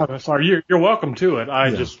 I'm sorry. You're welcome to it.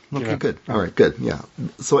 Okay, good. All right, good. Yeah.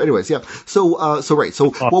 So anyways, yeah. So right. So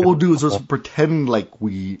what we'll do is just pretend like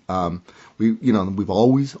we've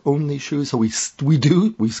always owned these shoes. So we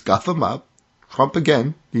scuff them up. Trump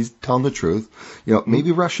again, he's telling the truth.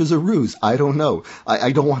 Maybe Russia's a ruse. I don't know.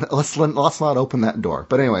 I don't want to, let's not open that door.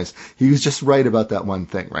 But anyways, he was just right about that one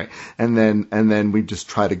thing, right? And then we just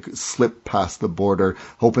try to slip past the border,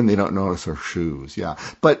 hoping they don't notice our shoes. Yeah.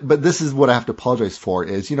 But this is what I have to apologize for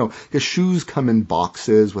is, his shoes come in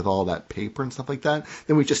boxes with all that paper and stuff like that.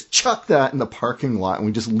 Then we just chuck that in the parking lot and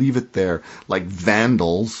we just leave it there like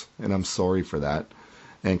vandals. And I'm sorry for that.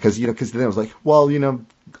 And because then I was like, well,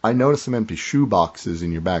 I noticed some empty shoe boxes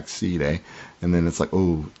in your back seat, eh? And then it's like,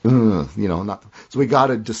 not. So we got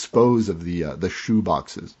to dispose of the shoe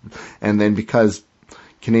boxes. And then because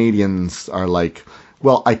Canadians are like,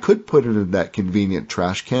 well, I could put it in that convenient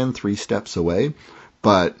trash can 3 steps away,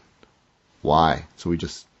 but why? So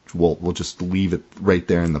we'll just leave it right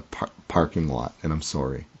there in the parking lot. And I'm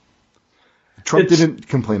sorry. Trump didn't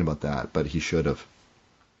complain about that, but he should have.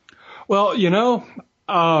 Well,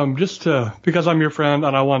 because I'm your friend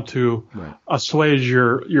and I want to assuage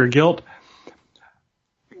your guilt.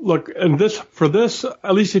 Look, and for this,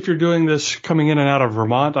 at least if you're doing this coming in and out of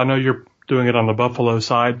Vermont, I know you're doing it on the Buffalo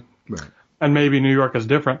side, right? And maybe New York is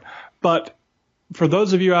different. But for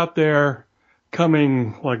those of you out there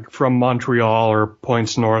coming from Montreal or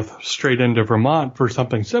points north straight into Vermont for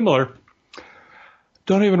something similar,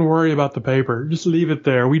 don't even worry about the paper. Just leave it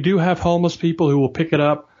there. We do have homeless people who will pick it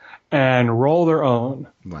up and roll their own.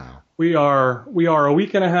 Wow. We are a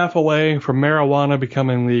week and a half away from marijuana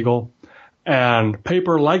becoming legal, and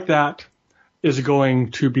paper like that is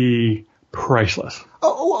going to be priceless.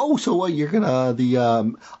 So you're gonna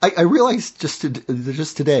I realized just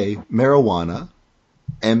today, marijuana,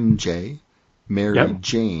 MJ, Mary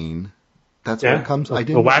Jane. That's where it comes. The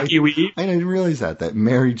wacky weed. I didn't realize that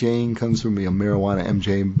Mary Jane comes from marijuana,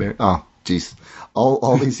 MJ. Oh, jeez,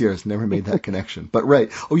 all these years never made that connection. But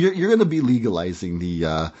right. Oh, you're going to be legalizing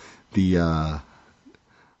the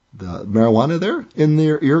marijuana there in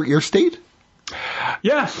your state.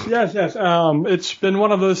 Yes. It's been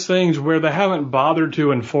one of those things where they haven't bothered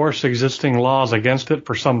to enforce existing laws against it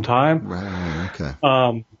for some time. Right.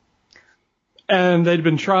 Okay. And they'd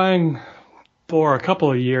been trying for a couple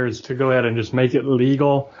of years to go ahead and just make it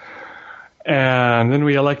legal. And then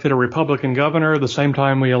we elected a Republican governor the same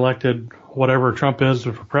time we elected whatever Trump is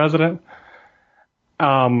for president.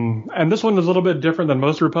 And this one is a little bit different than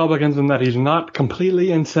most Republicans in that he's not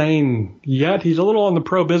completely insane yet. He's a little on the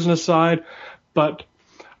pro-business side, but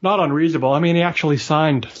not unreasonable. I mean, he actually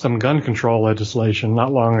signed some gun control legislation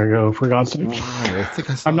not long ago, for God's sake. Wow,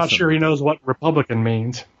 I'm not sure he knows what Republican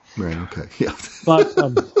means. Right, okay. Yeah. But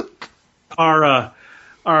our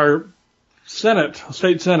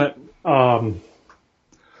state Senate,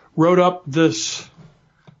 wrote up this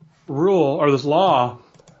rule or this law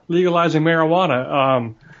legalizing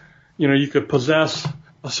marijuana. You could possess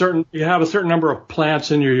you have a certain number of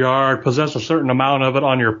plants in your yard, possess a certain amount of it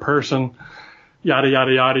on your person, yada,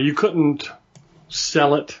 yada, yada. You couldn't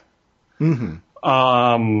sell it. Mm-hmm.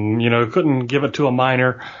 Couldn't give it to a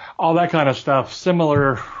minor, all that kind of stuff.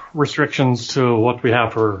 Similar restrictions to what we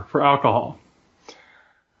have for alcohol.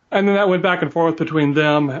 And then that went back and forth between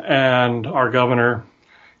them and our governor.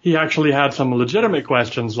 He actually had some legitimate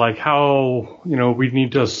questions like how, we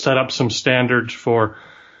need to set up some standards for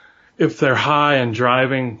if they're high and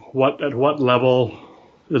driving, at what level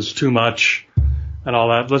is too much and all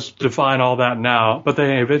that. Let's define all that now. But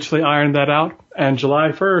they eventually ironed that out. And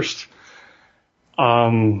July 1st.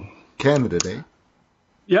 Canada Day.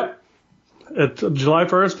 Yep. July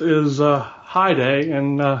 1st is High Day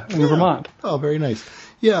in Vermont. Oh, very nice.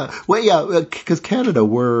 Yeah, well, yeah, because Canada,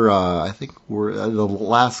 I think we're the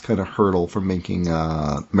last kind of hurdle for making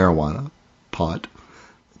marijuana, pot.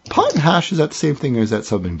 Pot and hash, is that the same thing or is that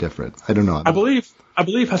something different? I don't know. I believe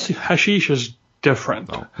hashish is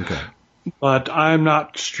different. Oh, okay. But I'm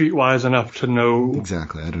not streetwise enough to know.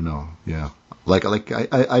 Exactly, I don't know. Yeah, like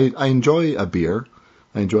I enjoy a beer.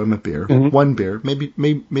 I enjoy my beer. Mm-hmm. One beer,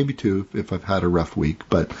 maybe two if I've had a rough week,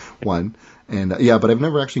 but one. And but I've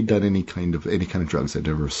never actually done any kind of drugs. I've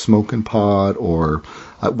never smoking pot or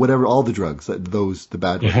whatever, all the drugs, the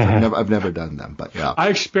bad ones. I've never done them. But yeah, I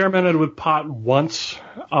experimented with pot once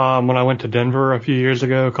when I went to Denver a few years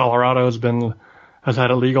ago. Colorado has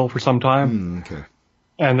had it legal for some time. Okay.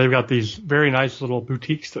 And they've got these very nice little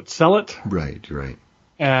boutiques that sell it. Right.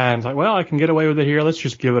 And it's like, well, I can get away with it here. Let's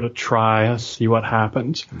just give it a try. Let's see what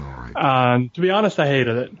happens. All right. To be honest, I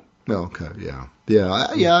hated it. Okay, yeah.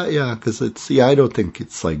 Because I don't think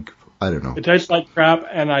it's like, I don't know. It tastes like crap,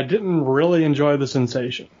 and I didn't really enjoy the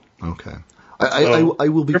sensation. Okay. I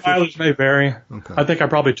will be. Your mileage may vary. Okay. I think I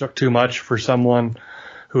probably took too much for someone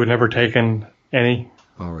who had never taken any.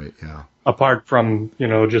 All right, yeah. Apart from,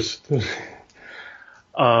 just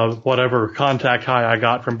whatever contact high I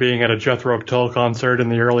got from being at a Jethro Tull concert in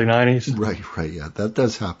the early 90s. Right, yeah. That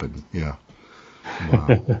does happen, yeah.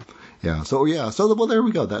 Wow. Yeah. So well, there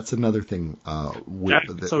we go. That's another thing.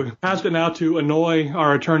 So he passed it now to annoy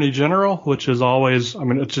our Attorney General, which is always,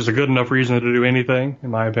 it's just a good enough reason to do anything, in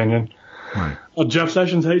my opinion. Right. Jeff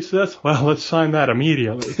Sessions hates this. Well, let's sign that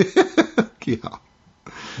immediately.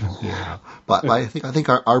 Yeah. But I think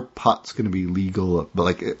our pot's going to be legal,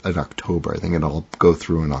 like in October. I think it'll go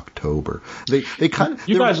through in October. They kind of.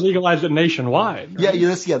 You guys legalized it nationwide. Right?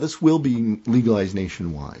 Yeah. This will be legalized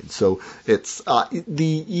nationwide. So it's I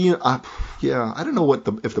don't know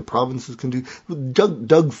if the provinces can do.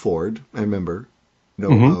 Doug Ford, I remember,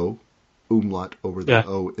 O, umlaut over the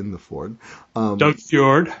O in the Ford. Doug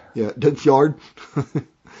Fjord. Yeah, Doug Fjord.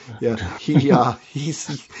 Yeah,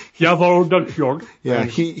 he's Doug Fjord. Yeah,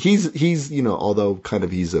 he's although kind of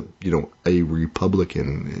he's a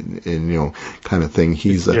Republican and kind of thing.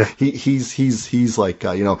 He's like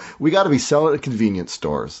we got to be selling at convenience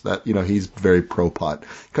stores. That he's very pro pot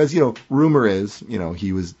because rumor is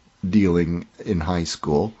he was dealing in high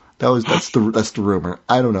school. That's the rumor.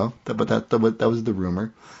 I don't know, but that was the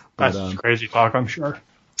rumor. But, that's crazy talk, I'm sure.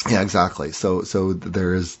 Yeah, exactly. So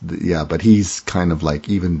there is, but he's kind of like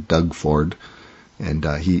even Doug Ford And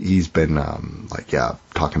he's been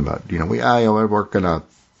talking about, we're gonna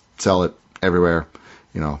sell it everywhere,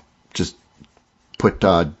 just put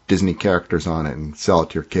Disney characters on it and sell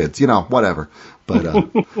it to your kids, whatever. But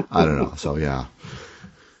I don't know. So yeah.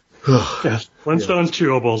 Yes, Flintstones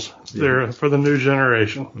chewables. They're for the new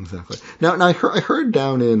generation. Exactly. Now I heard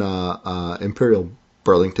down in Imperial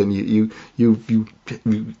Burlington, you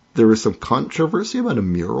there was some controversy about a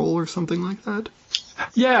mural or something like that.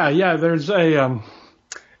 Yeah. There's a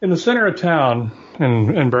in the center of town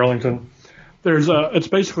in Burlington. It's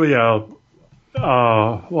basically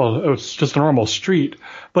it's just a normal street,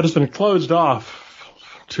 but it's been closed off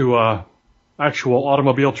to actual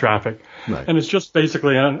automobile traffic. Right. And it's just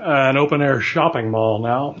basically an open air shopping mall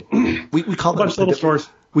now. We call that little stores.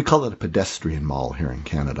 We call it a pedestrian mall here in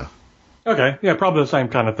Canada. Okay, yeah, probably the same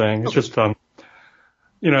kind of thing. It's just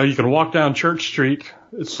you can walk down Church Street.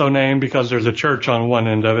 It's so named because there's a church on one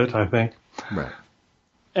end of it, I think. Right.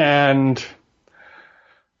 And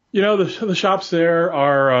the shops there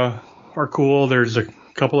are cool. There's a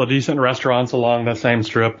couple of decent restaurants along that same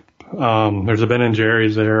strip. There's a Ben and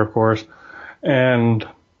Jerry's there, of course, and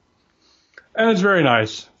it's very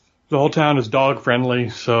nice. The whole town is dog friendly,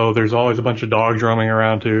 so there's always a bunch of dogs roaming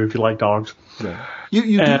around too, if you like dogs. Right.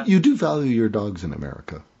 You do value your dogs in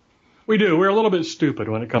America. We do. We're a little bit stupid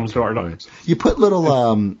when it comes to our dogs. You put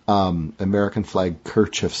little American flag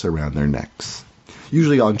kerchiefs around their necks,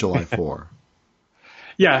 usually on July 4.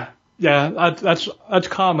 Yeah, that's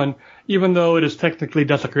common, even though it is technically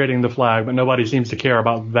desecrating the flag, but nobody seems to care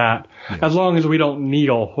about that, as long as we don't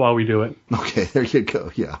kneel while we do it. Okay, there you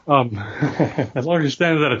go, yeah. As long as you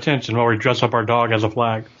stand at attention while we dress up our dog as a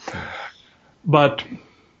flag. But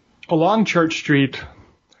along Church Street,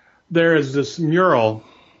 there is this mural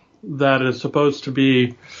that is supposed to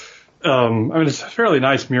be, it's a fairly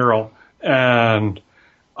nice mural, and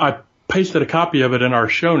I pasted a copy of it in our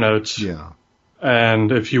show notes. Yeah.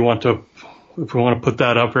 And if we want to put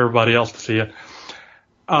that up for everybody else to see it,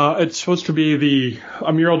 it's supposed to be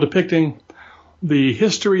a mural depicting the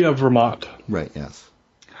history of Vermont. Right. Yes.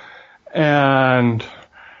 And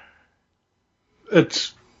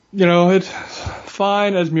it's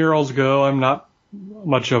fine as murals go. I'm not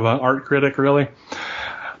much of an art critic, really.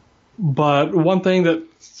 But one thing that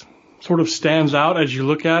sort of stands out as you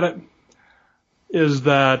look at it is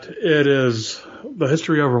that the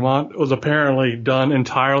history of Vermont was apparently done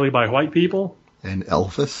entirely by white people. And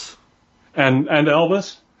Elvis. And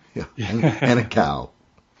Elvis. Yeah. And a cow.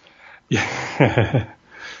 Yeah.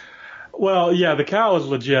 Well, yeah, the cow is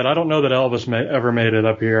legit. I don't know that Elvis ever made it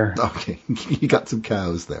up here. Okay. You got some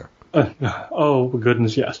cows there. Oh,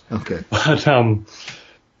 goodness, yes. Okay. But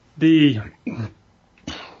the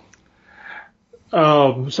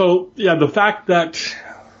fact that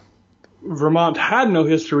Vermont had no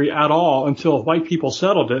history at all until white people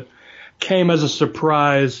settled it came as a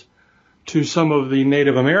surprise to some of the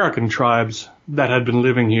Native American tribes that had been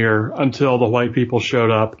living here until the white people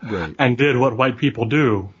showed up and did what white people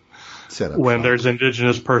do when there's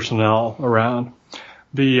indigenous personnel around.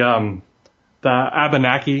 The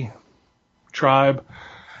Abenaki tribe,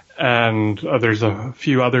 and there's a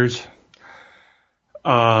few others.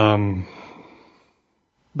 The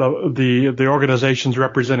organizations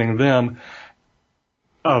representing them,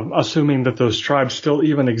 assuming that those tribes still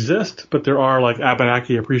even exist, but there are like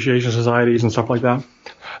Abenaki appreciation societies and stuff like that.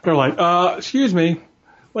 They're like, excuse me,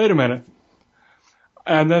 wait a minute.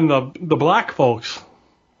 And then the black folks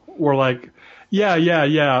were like,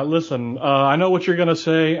 yeah, listen, I know what you're going to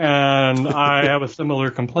say, and I have a similar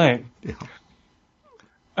complaint. Yeah.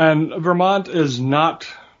 And Vermont is not,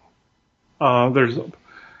 there's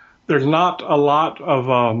not a lot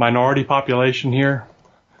of minority population here.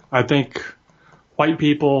 I think white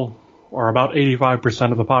people are about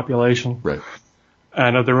 85% of the population. Right.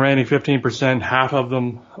 And of the remaining 15%, half of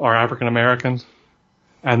them are African Americans.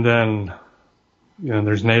 And then,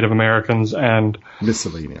 there's Native Americans and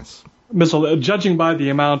miscellaneous. Judging by the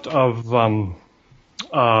amount of,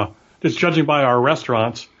 just judging by our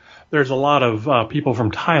restaurants, there's a lot of people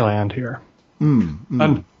from Thailand here.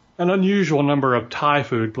 And an unusual number of Thai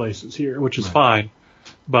food places here, which is fine.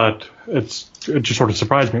 But it just sort of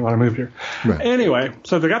surprised me when I moved here. Right. Anyway,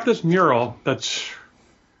 so they got this mural that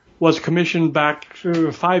was commissioned back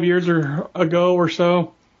 5 years ago or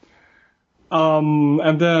so.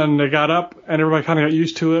 And then they got up and everybody kind of got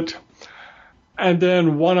used to it. And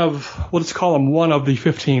then one of the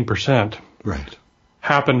 15%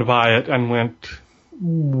 happened by it and went,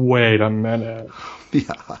 wait a minute.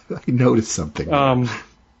 Yeah, I noticed something.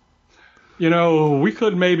 We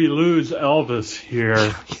could maybe lose Elvis here.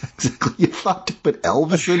 Yeah, exactly. You thought to put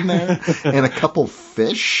Elvis in there and a couple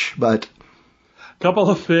fish, but... couple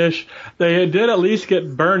of fish. They did at least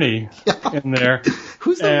get Bernie in there.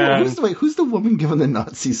 Who's the woman giving the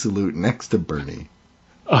Nazi salute next to Bernie?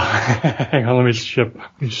 Hang on, let me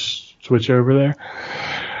switch over there.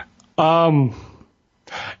 I'm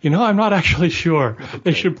not actually sure. Okay.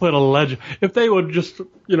 They should put a legend. If they would just,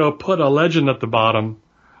 put a legend at the bottom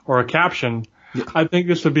or a caption, I think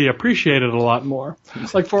this would be appreciated a lot more.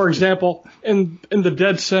 Like, for example, in the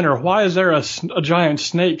dead center, why is there a giant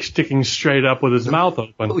snake sticking straight up with his mouth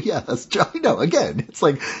open? Oh, yeah, again, it's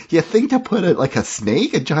like, you think to put a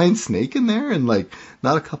giant snake in there and, like,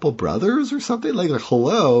 not a couple brothers or something? Like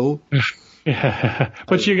hello? Yeah,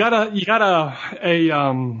 but you got a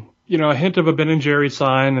hint of a Ben and Jerry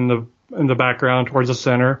sign in the background towards the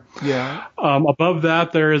center. Yeah. Above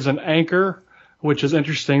that, there is an anchor, which is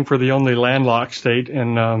interesting for the only landlocked state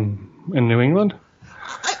in New England.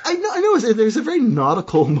 I know. There's a very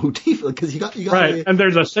nautical motif because you got right, and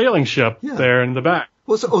there's a sailing ship there in the back.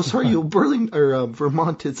 Well,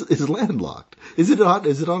 Vermont is landlocked. Is it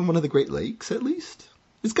on one of the Great Lakes at least?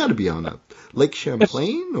 It's got to be on a Lake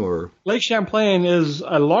Champlain or Lake Champlain is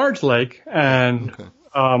a large lake, and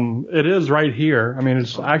it is right here. I mean,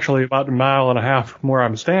 it's actually about a mile and a half from where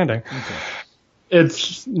I'm standing. Okay.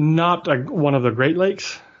 It's not one of the Great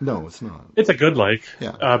Lakes. No, it's not. It's a good lake,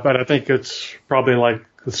 but I think it's probably like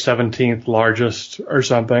the 17th largest or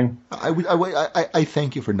something. I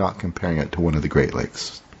thank you for not comparing it to one of the Great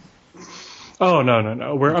Lakes. Oh,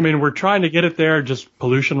 no. We're trying to get it there just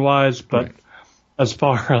pollution-wise, but right. as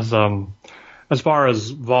far as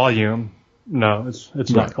volume, no,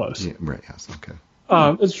 it's not close. Yeah, right. Yes. Okay.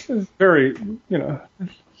 It's very,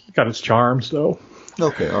 got its charms though.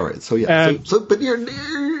 Okay, all right. So yeah, but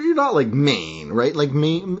you're not like Maine, right? Like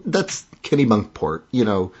Maine, that's Kennebunkport,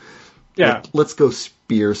 Yeah. Like, let's go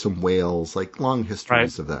spear some whales. Like long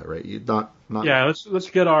histories of that, right? You not. Yeah, let's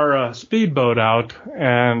get our speedboat out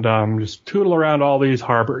and just tootle around all these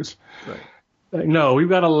harbors. Right. Like, no, we've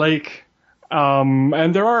got a lake,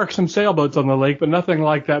 and there are some sailboats on the lake, but nothing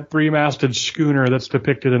like that 3-masted schooner that's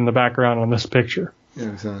depicted in the background on this picture.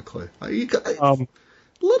 Yeah, exactly.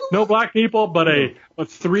 No black people, but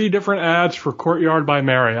 3 different ads for Courtyard by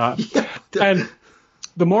Marriott. Yeah. And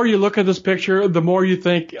the more you look at this picture, the more you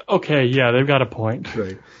think, okay, yeah, they've got a point.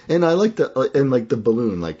 Right. And I like the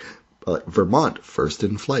balloon, like Vermont first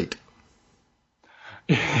in flight.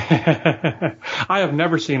 I have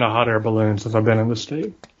never seen a hot air balloon since I've been in the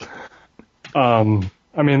state. I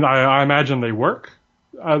imagine they work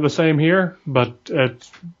the same here, but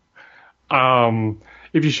it's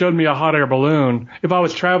if you showed me a hot air balloon, if I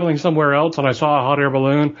was traveling somewhere else and I saw a hot air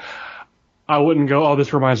balloon, I wouldn't go, oh,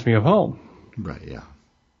 this reminds me of home. Right, yeah.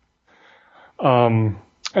 And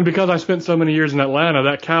because I spent so many years in Atlanta,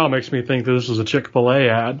 that cow makes me think that this was a Chick-fil-A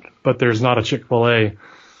ad, but there's not a Chick-fil-A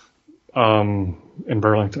in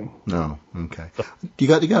Burlington. No, okay. Do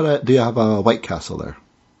you have a White Castle there?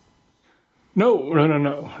 No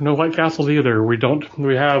White Castles either. We don't.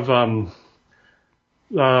 We have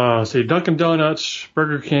Dunkin' Donuts,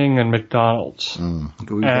 Burger King, and McDonald's.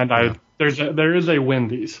 There is a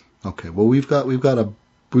Wendy's. Okay, well we got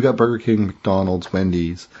Burger King, McDonald's,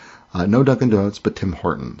 Wendy's, no Dunkin' Donuts, but Tim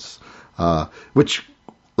Hortons, which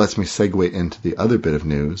lets me segue into the other bit of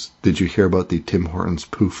news. Did you hear about the Tim Hortons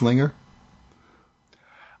Pooflinger?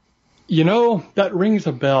 That rings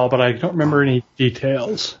a bell, but I don't remember any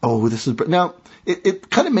details. Oh, now it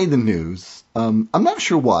kind of made the news. I'm not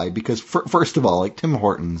sure why, because first of all, like Tim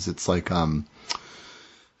Hortons, it's like imagine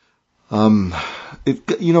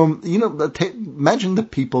the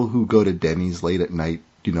people who go to Denny's late at night,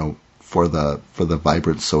 for the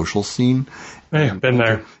vibrant social scene. I've been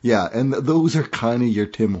there. Yeah, and those are kind of your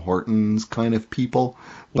Tim Hortons kind of people,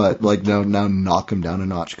 but like now knock them down a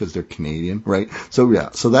notch because they're Canadian, right? So yeah,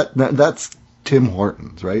 so that's Tim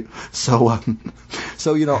Hortons, right? So I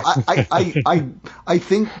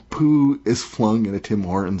think poo is flung into Tim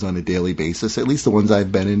Hortons on a daily basis. At least the ones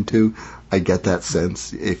I've been into, I get that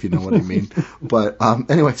sense, if you know what I mean. But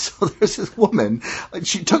anyway, so there's this woman.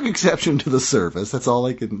 She took exception to the service. That's all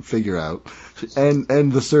I can figure out.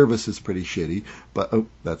 And the service is pretty shitty. But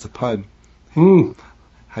that's a pun.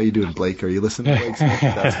 How you doing, Blake? Are you listening, Blake?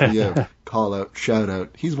 That's the call out, shout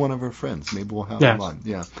out. He's one of our friends. Maybe we'll have him on.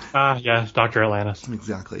 Yeah. Yes, Dr. Atlantis.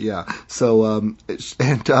 Exactly. Yeah. So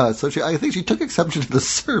so I think she took exception to the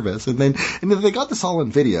service, and then they got this all on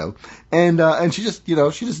video, and she just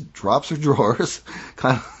she just drops her drawers,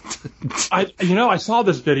 kind of. I saw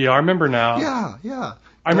this video. I remember now. Yeah.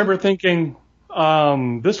 I remember thinking,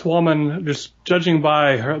 this woman, just judging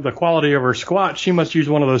by the quality of her squat, she must use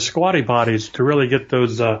one of those squatty potties to really get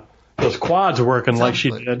those quads working. Exactly. Like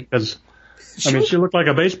she did. Because I mean, she looked like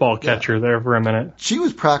a baseball catcher there for a minute. She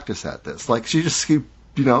was practiced at this. Like, she just,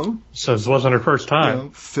 So this wasn't her first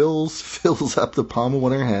time. Fills up the palm of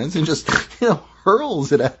one of her hands and just,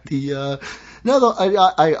 hurls it at the.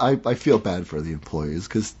 I feel bad for the employees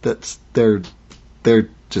because they're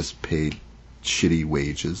just paid shitty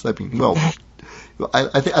wages. I mean, well,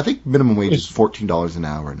 I think minimum wage is $14 an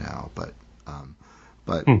hour now, but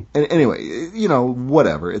anyway,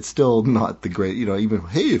 whatever. It's still not the great, even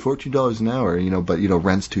 $14 an hour, but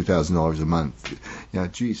rent's $2,000 a month.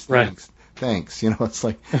 Geez, thanks. Right. Thanks. It's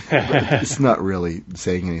like, it's not really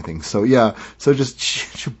saying anything. So so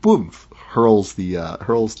just boom, hurls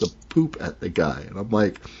the poop at the guy, and I'm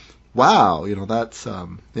like, wow, that's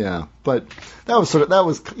But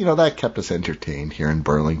that kept us entertained here in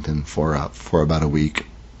Burlington for about a week.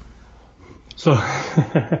 So,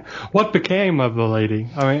 what became of the lady?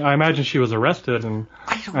 I mean, I imagine she was arrested and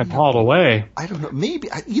hauled away. I don't know. Maybe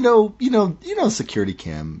security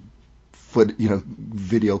cam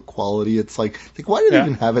video quality. It's like why do they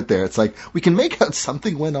even have it there? It's like we can make out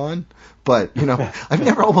something went on, but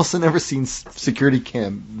I've almost never seen security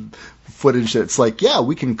cam footage that's like,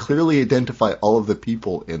 we can clearly identify all of the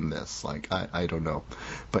people in this. Like, I don't know.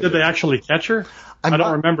 But did they actually catch her? I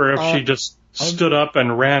don't remember if she just stood up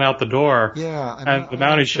and ran out the door. Yeah. And the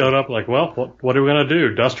Mountie showed up like, well, what are we going to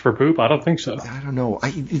do? Dust for poop? I don't think so. I don't know.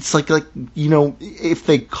 It's like if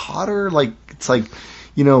they caught her, like, it's like,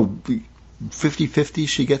 50-50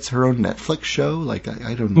 she gets her own Netflix show. Like,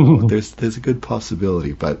 I don't know. There's a good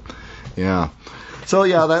possibility, but yeah. So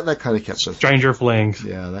that kind of kept us stranger flings.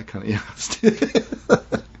 Yeah, that kind of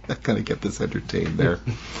that kind of kept us entertained there.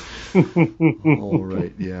 All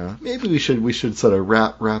right, yeah. Maybe we should sort of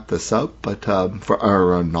wrap this up, but for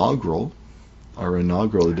our inaugural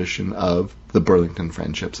edition of the Burlington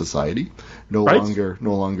Friendship Society, no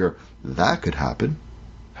longer that could happen.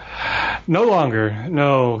 No longer,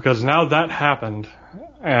 no, because now that happened,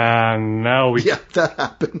 and now we. Yeah, that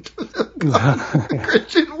happened.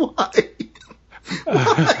 Christian, why?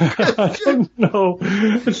 I don't know.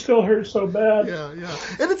 It still hurts so bad. Yeah.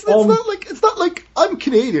 And it's not like I'm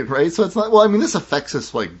Canadian, right? So it's not. Well, I mean, this affects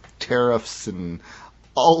us like tariffs and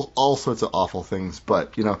all sorts of awful things.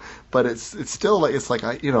 But but it's still like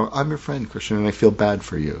I'm your friend, Christian, and I feel bad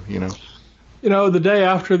for you. The day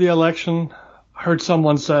after the election, I heard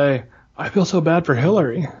someone say, "I feel so bad for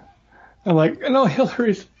Hillary." I'm like, no,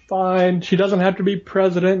 Hillary's fine. She doesn't have to be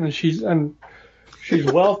president, and she's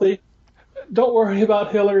wealthy. Don't worry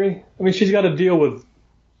about Hillary. I mean, she's got to deal with,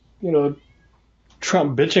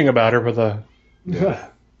 Trump bitching about her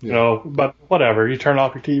but whatever. You turn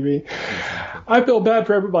off your TV. Exactly. I feel bad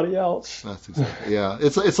for everybody else. That's exactly. Yeah.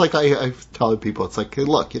 It's like I tell people, it's like, hey,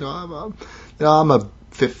 look, I'm a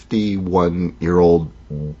 51-year-old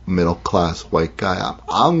middle class white guy.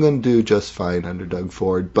 I'm going to do just fine under Doug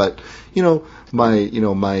Ford, but my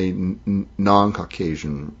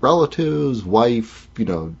non-Caucasian relatives, wife,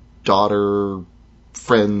 daughter,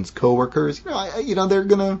 friends, coworkers, they're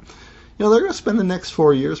gonna spend the next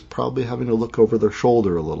 4 years probably having to look over their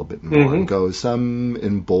shoulder a little bit more and go, some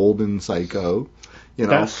emboldened psycho,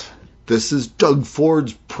 this is Doug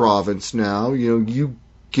Ford's province now, you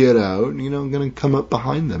get out, I'm gonna come up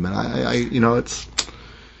behind them, and it's.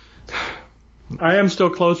 I am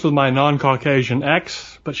still close with my non-Caucasian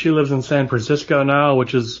ex, but she lives in San Francisco now,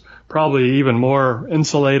 which is probably even more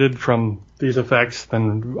insulated from these effects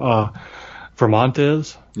than Vermont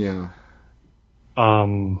is. Yeah.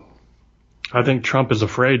 I think Trump is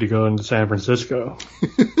afraid to go into San Francisco.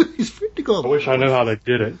 He's afraid to go. I wish I knew how they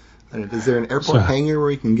did it. Is there an airport hangar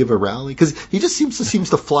where he can give a rally? Because he just seems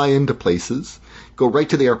to fly into places, go right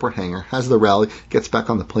to the airport hangar, has the rally, gets back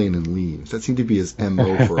on the plane and leaves. That seemed to be his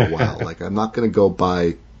MO for a while. Like, I'm not going to go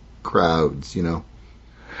by crowds,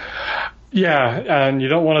 Yeah, and you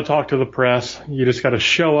don't want to talk to the press. You just got to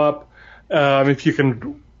show up. If you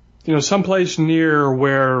can, someplace near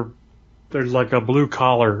where there's like a blue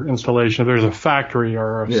collar installation, if there's a factory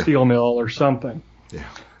or a steel mill or something. Yeah.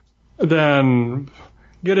 Then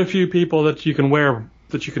get a few people that you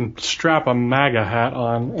can strap a MAGA hat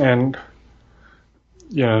on and,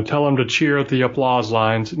 tell them to cheer at the applause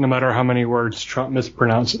lines, no matter how many words Trump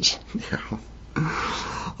mispronounces. Yeah.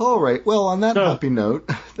 All right. Well, on that happy note,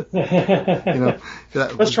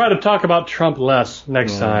 let's try to talk about Trump less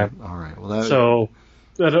next time. All right. Well,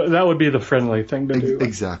 that would be the friendly thing to do.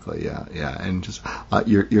 Exactly. Yeah. And just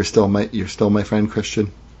you're still my friend,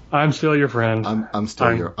 Christian. I'm still your friend. I'm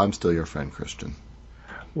still your friend, Christian.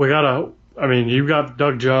 You've got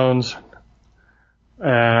Doug Jones,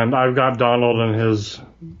 and I've got Donald and his,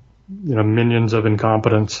 minions of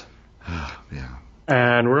incompetence. Yeah.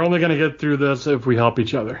 And we're only going to get through this if we help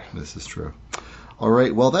each other. This is true. All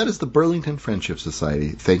right. Well, that is the Burlington Friendship Society.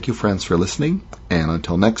 Thank you, friends, for listening. And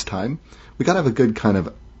until next time, we got to have a good kind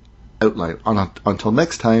of outline. Until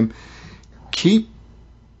next time, keep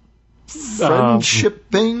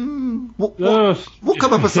friendshipping. We'll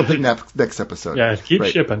come up with something next episode. Yeah, keep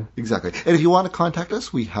shipping. Exactly. And if you want to contact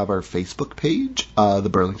us, we have our Facebook page, the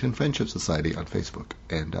Burlington Friendship Society on Facebook.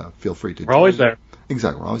 And feel free to join. We're always there.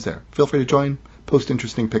 Exactly. We're always there. Feel free to join, post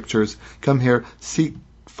interesting pictures, come here,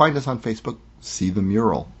 find us on Facebook, see the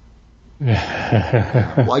mural.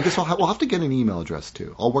 Well, I guess we'll have to get an email address,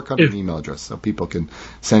 too. I'll work on an email address so people can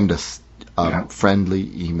send us friendly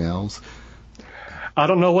emails. I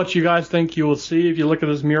don't know what you guys think you will see if you look at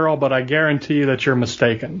this mural, but I guarantee that you're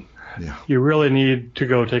mistaken. Yeah. You really need to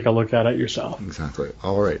go take a look at it yourself. Exactly.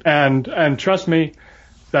 All right. And trust me,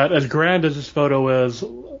 that as grand as this photo is,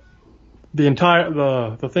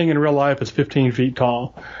 the thing in real life is 15 feet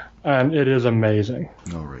tall, and it is amazing.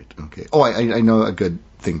 All right. Okay. Oh, I know a good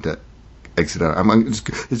thing to exit out.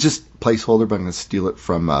 It's just placeholder, but I'm going to steal it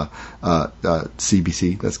from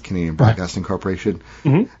CBC. That's Canadian Broadcasting Corporation.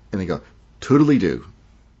 Mm-hmm. And they go, toodly-doo.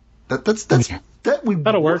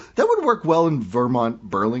 That'll work. That would work well in Vermont,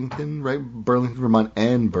 Burlington, right? Burlington, Vermont,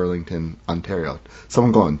 and Burlington, Ontario.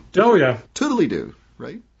 Someone going, oh yeah, toodly-doo,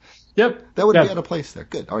 right? Yep. That would be out of place there.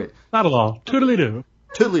 Good. All right. Not at all. Toodly-doo.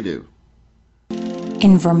 Toodly-doo.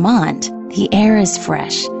 In Vermont, the air is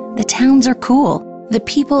fresh, the towns are cool, the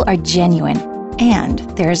people are genuine, and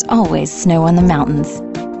there's always snow on the mountains.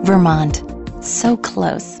 Vermont. So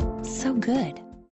close, so good.